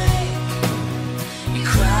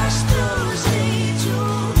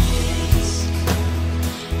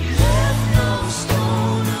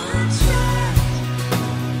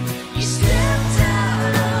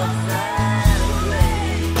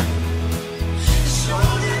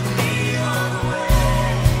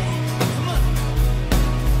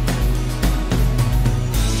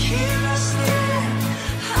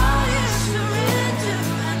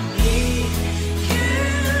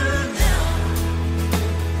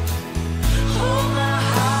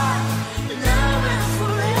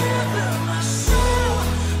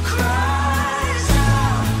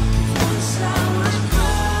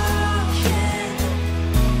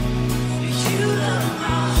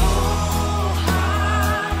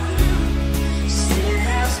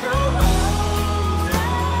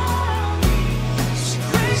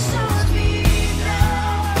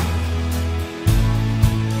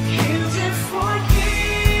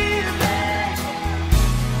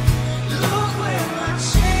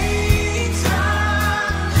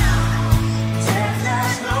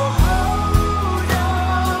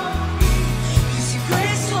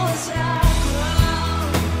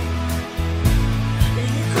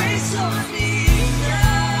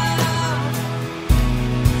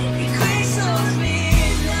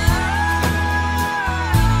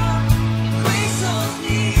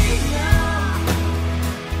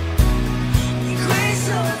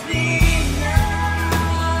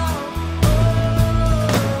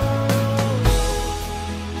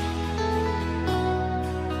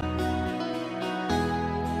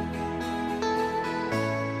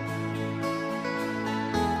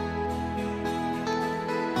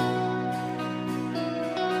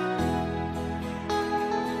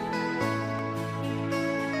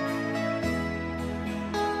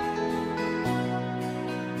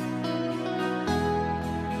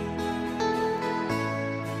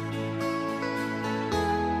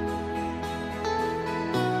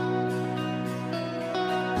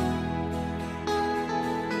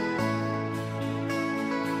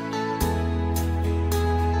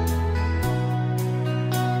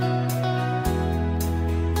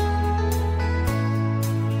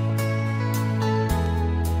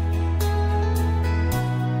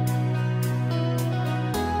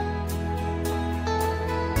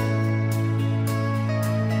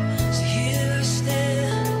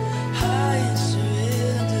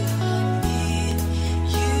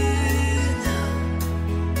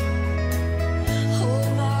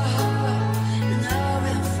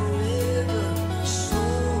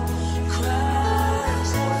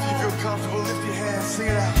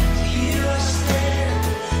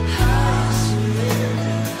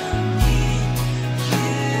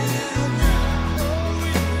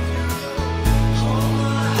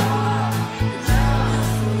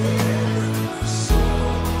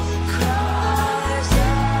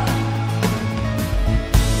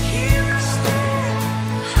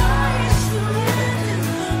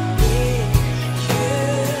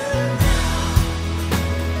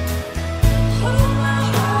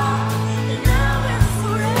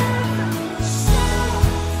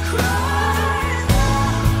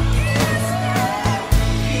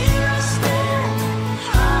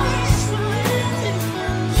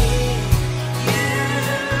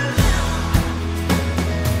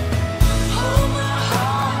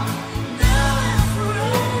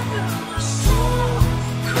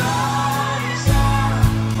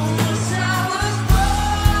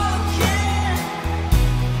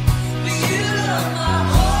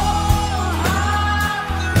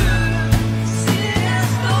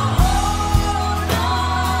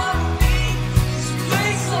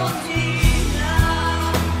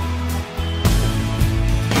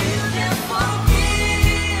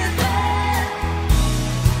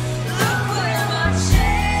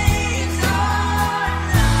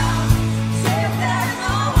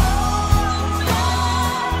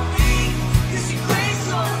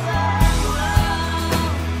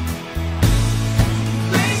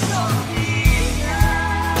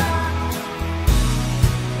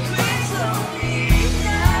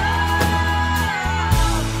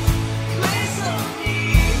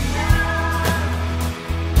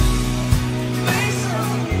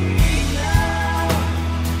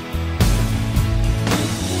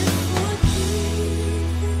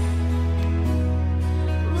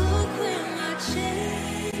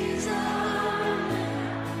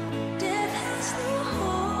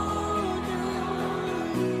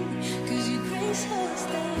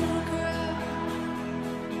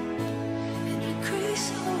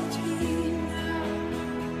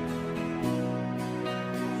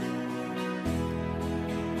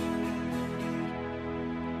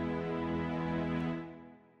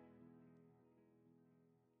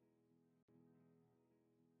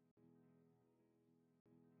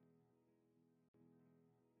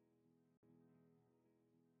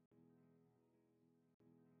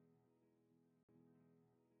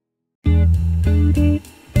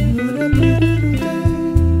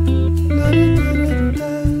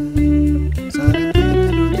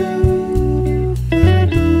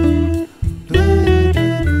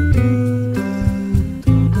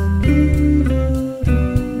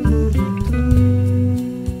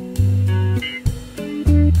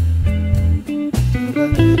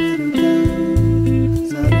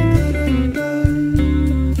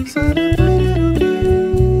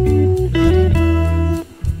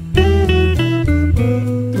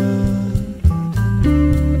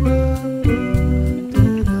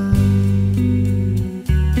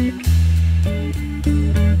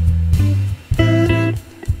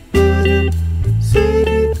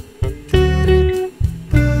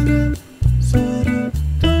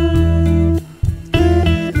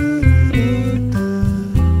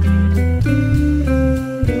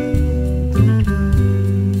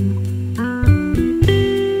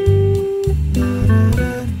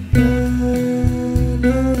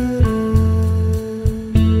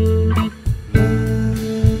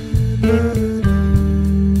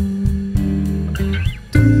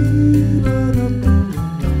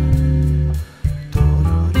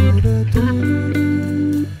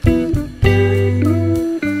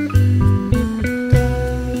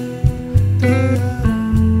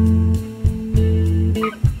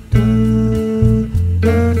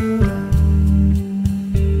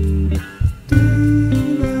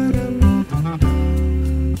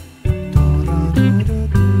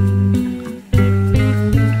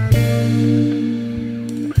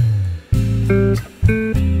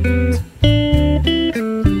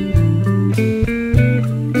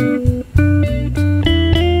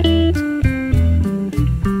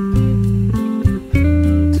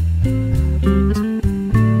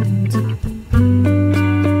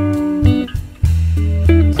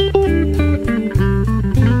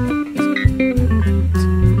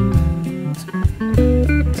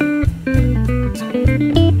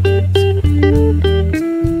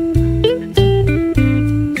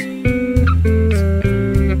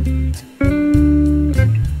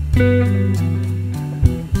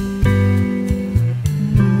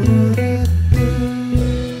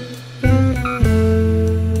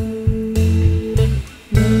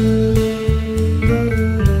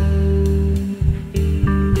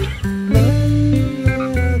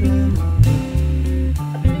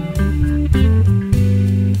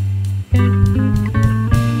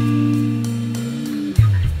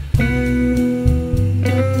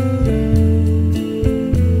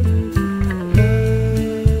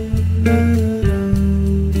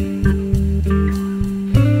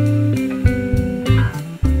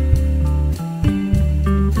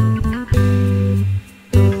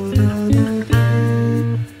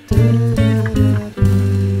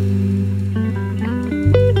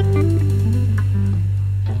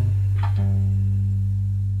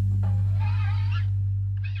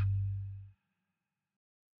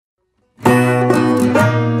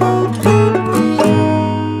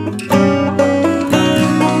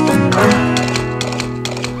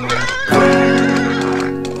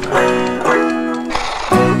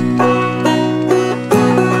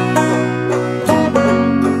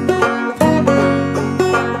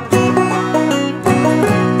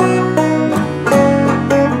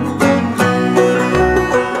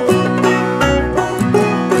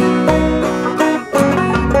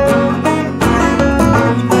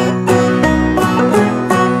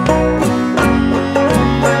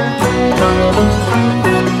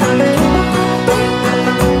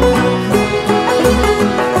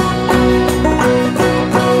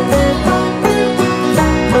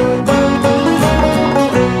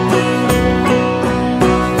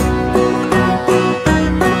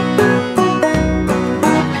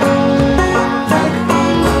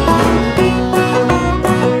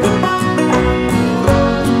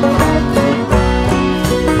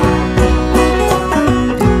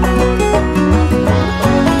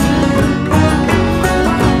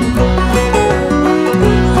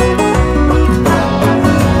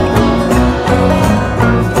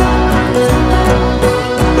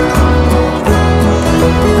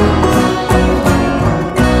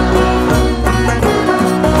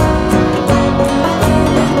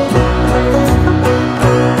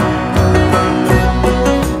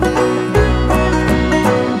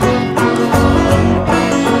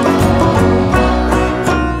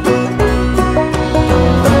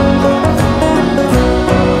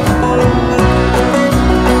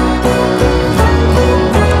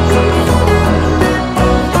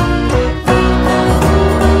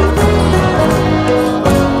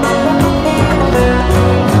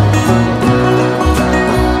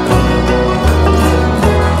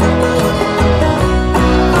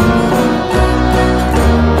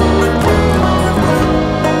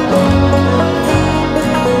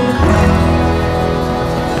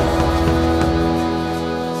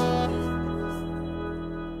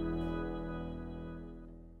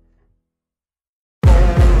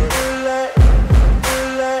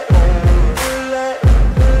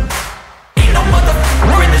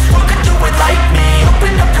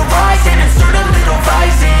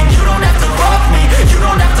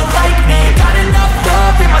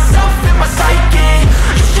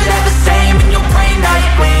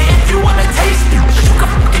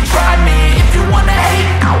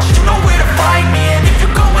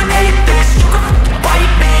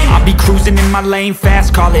my lane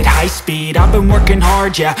fast, call it high speed. I've been working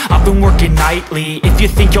hard, yeah, I've been working nightly. If you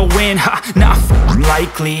think you'll win, ha, not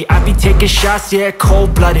likely. I be taking shots, yeah,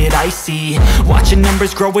 cold-blooded, icy. Watching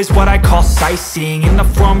numbers grow is what I call sightseeing. In the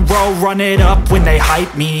front row, run it up when they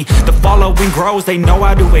hype me. The following grows, they know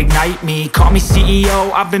how to ignite me. Call me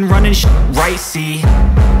CEO, I've been running right, see.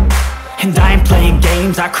 And I ain't playing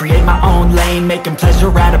games, I create my own lane, making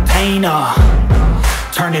pleasure out of pain,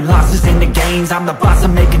 turning losses into gains. I'm the boss,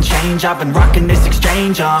 I'm making change. I've been rocking this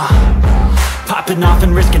exchange, popping off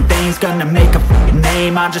and risking things. Gonna make a f***ing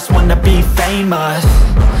name. I just wanna be famous,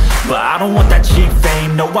 but I don't want that cheap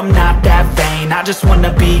fame. No, I'm not that vain. I just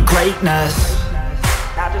wanna be greatness.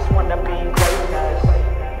 I just wanna be greatness.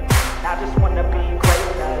 I just wanna be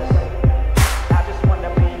greatness. I just wanna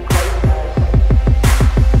be greatness.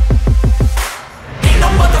 Ain't no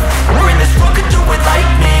motherfucker in this world could do it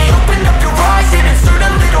like me. Open up your eyes and insert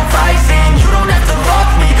a little rising. You don't have to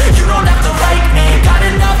love me, you don't have to like me. Got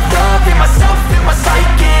enough love in myself, in my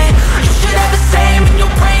psyche. You should have the same in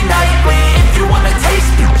your brain nightly. If you wanna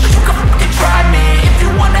taste me, you can fucking try me. If you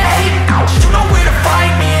wanna hate me, you know where to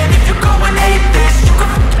find me. And if you go and hate this, you can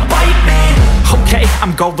fucking bite me. Okay,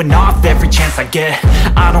 I'm going off every chance I get.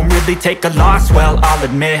 I don't really take a loss, well, I'll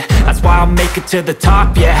admit. That's why I'll make it to the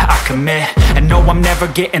top, yeah, I commit. And no, I'm never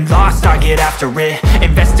getting lost, I get after it.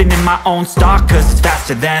 Investing in my own stock, cause it's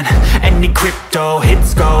faster than any crypto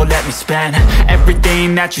hits go, let me spend.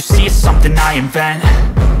 Everything that you see is something I invent,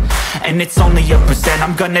 and it's only a percent.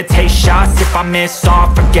 I'm gonna take shots, if I miss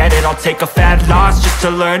all, forget it. I'll take a fat loss just to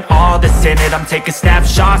learn all that's in it. I'm taking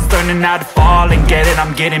snapshots, learning how to fall and get it.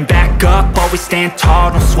 I'm getting back up, always stand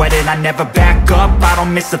tall, don't sweat it. I never back up, I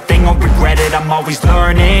don't miss a thing or regret it. I'm always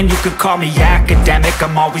learning, you could call me academic.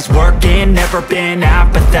 I'm always working, never been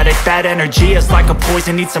apathetic. That energy is like a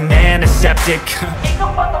poison, needs some antiseptic. Ain't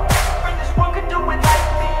nobody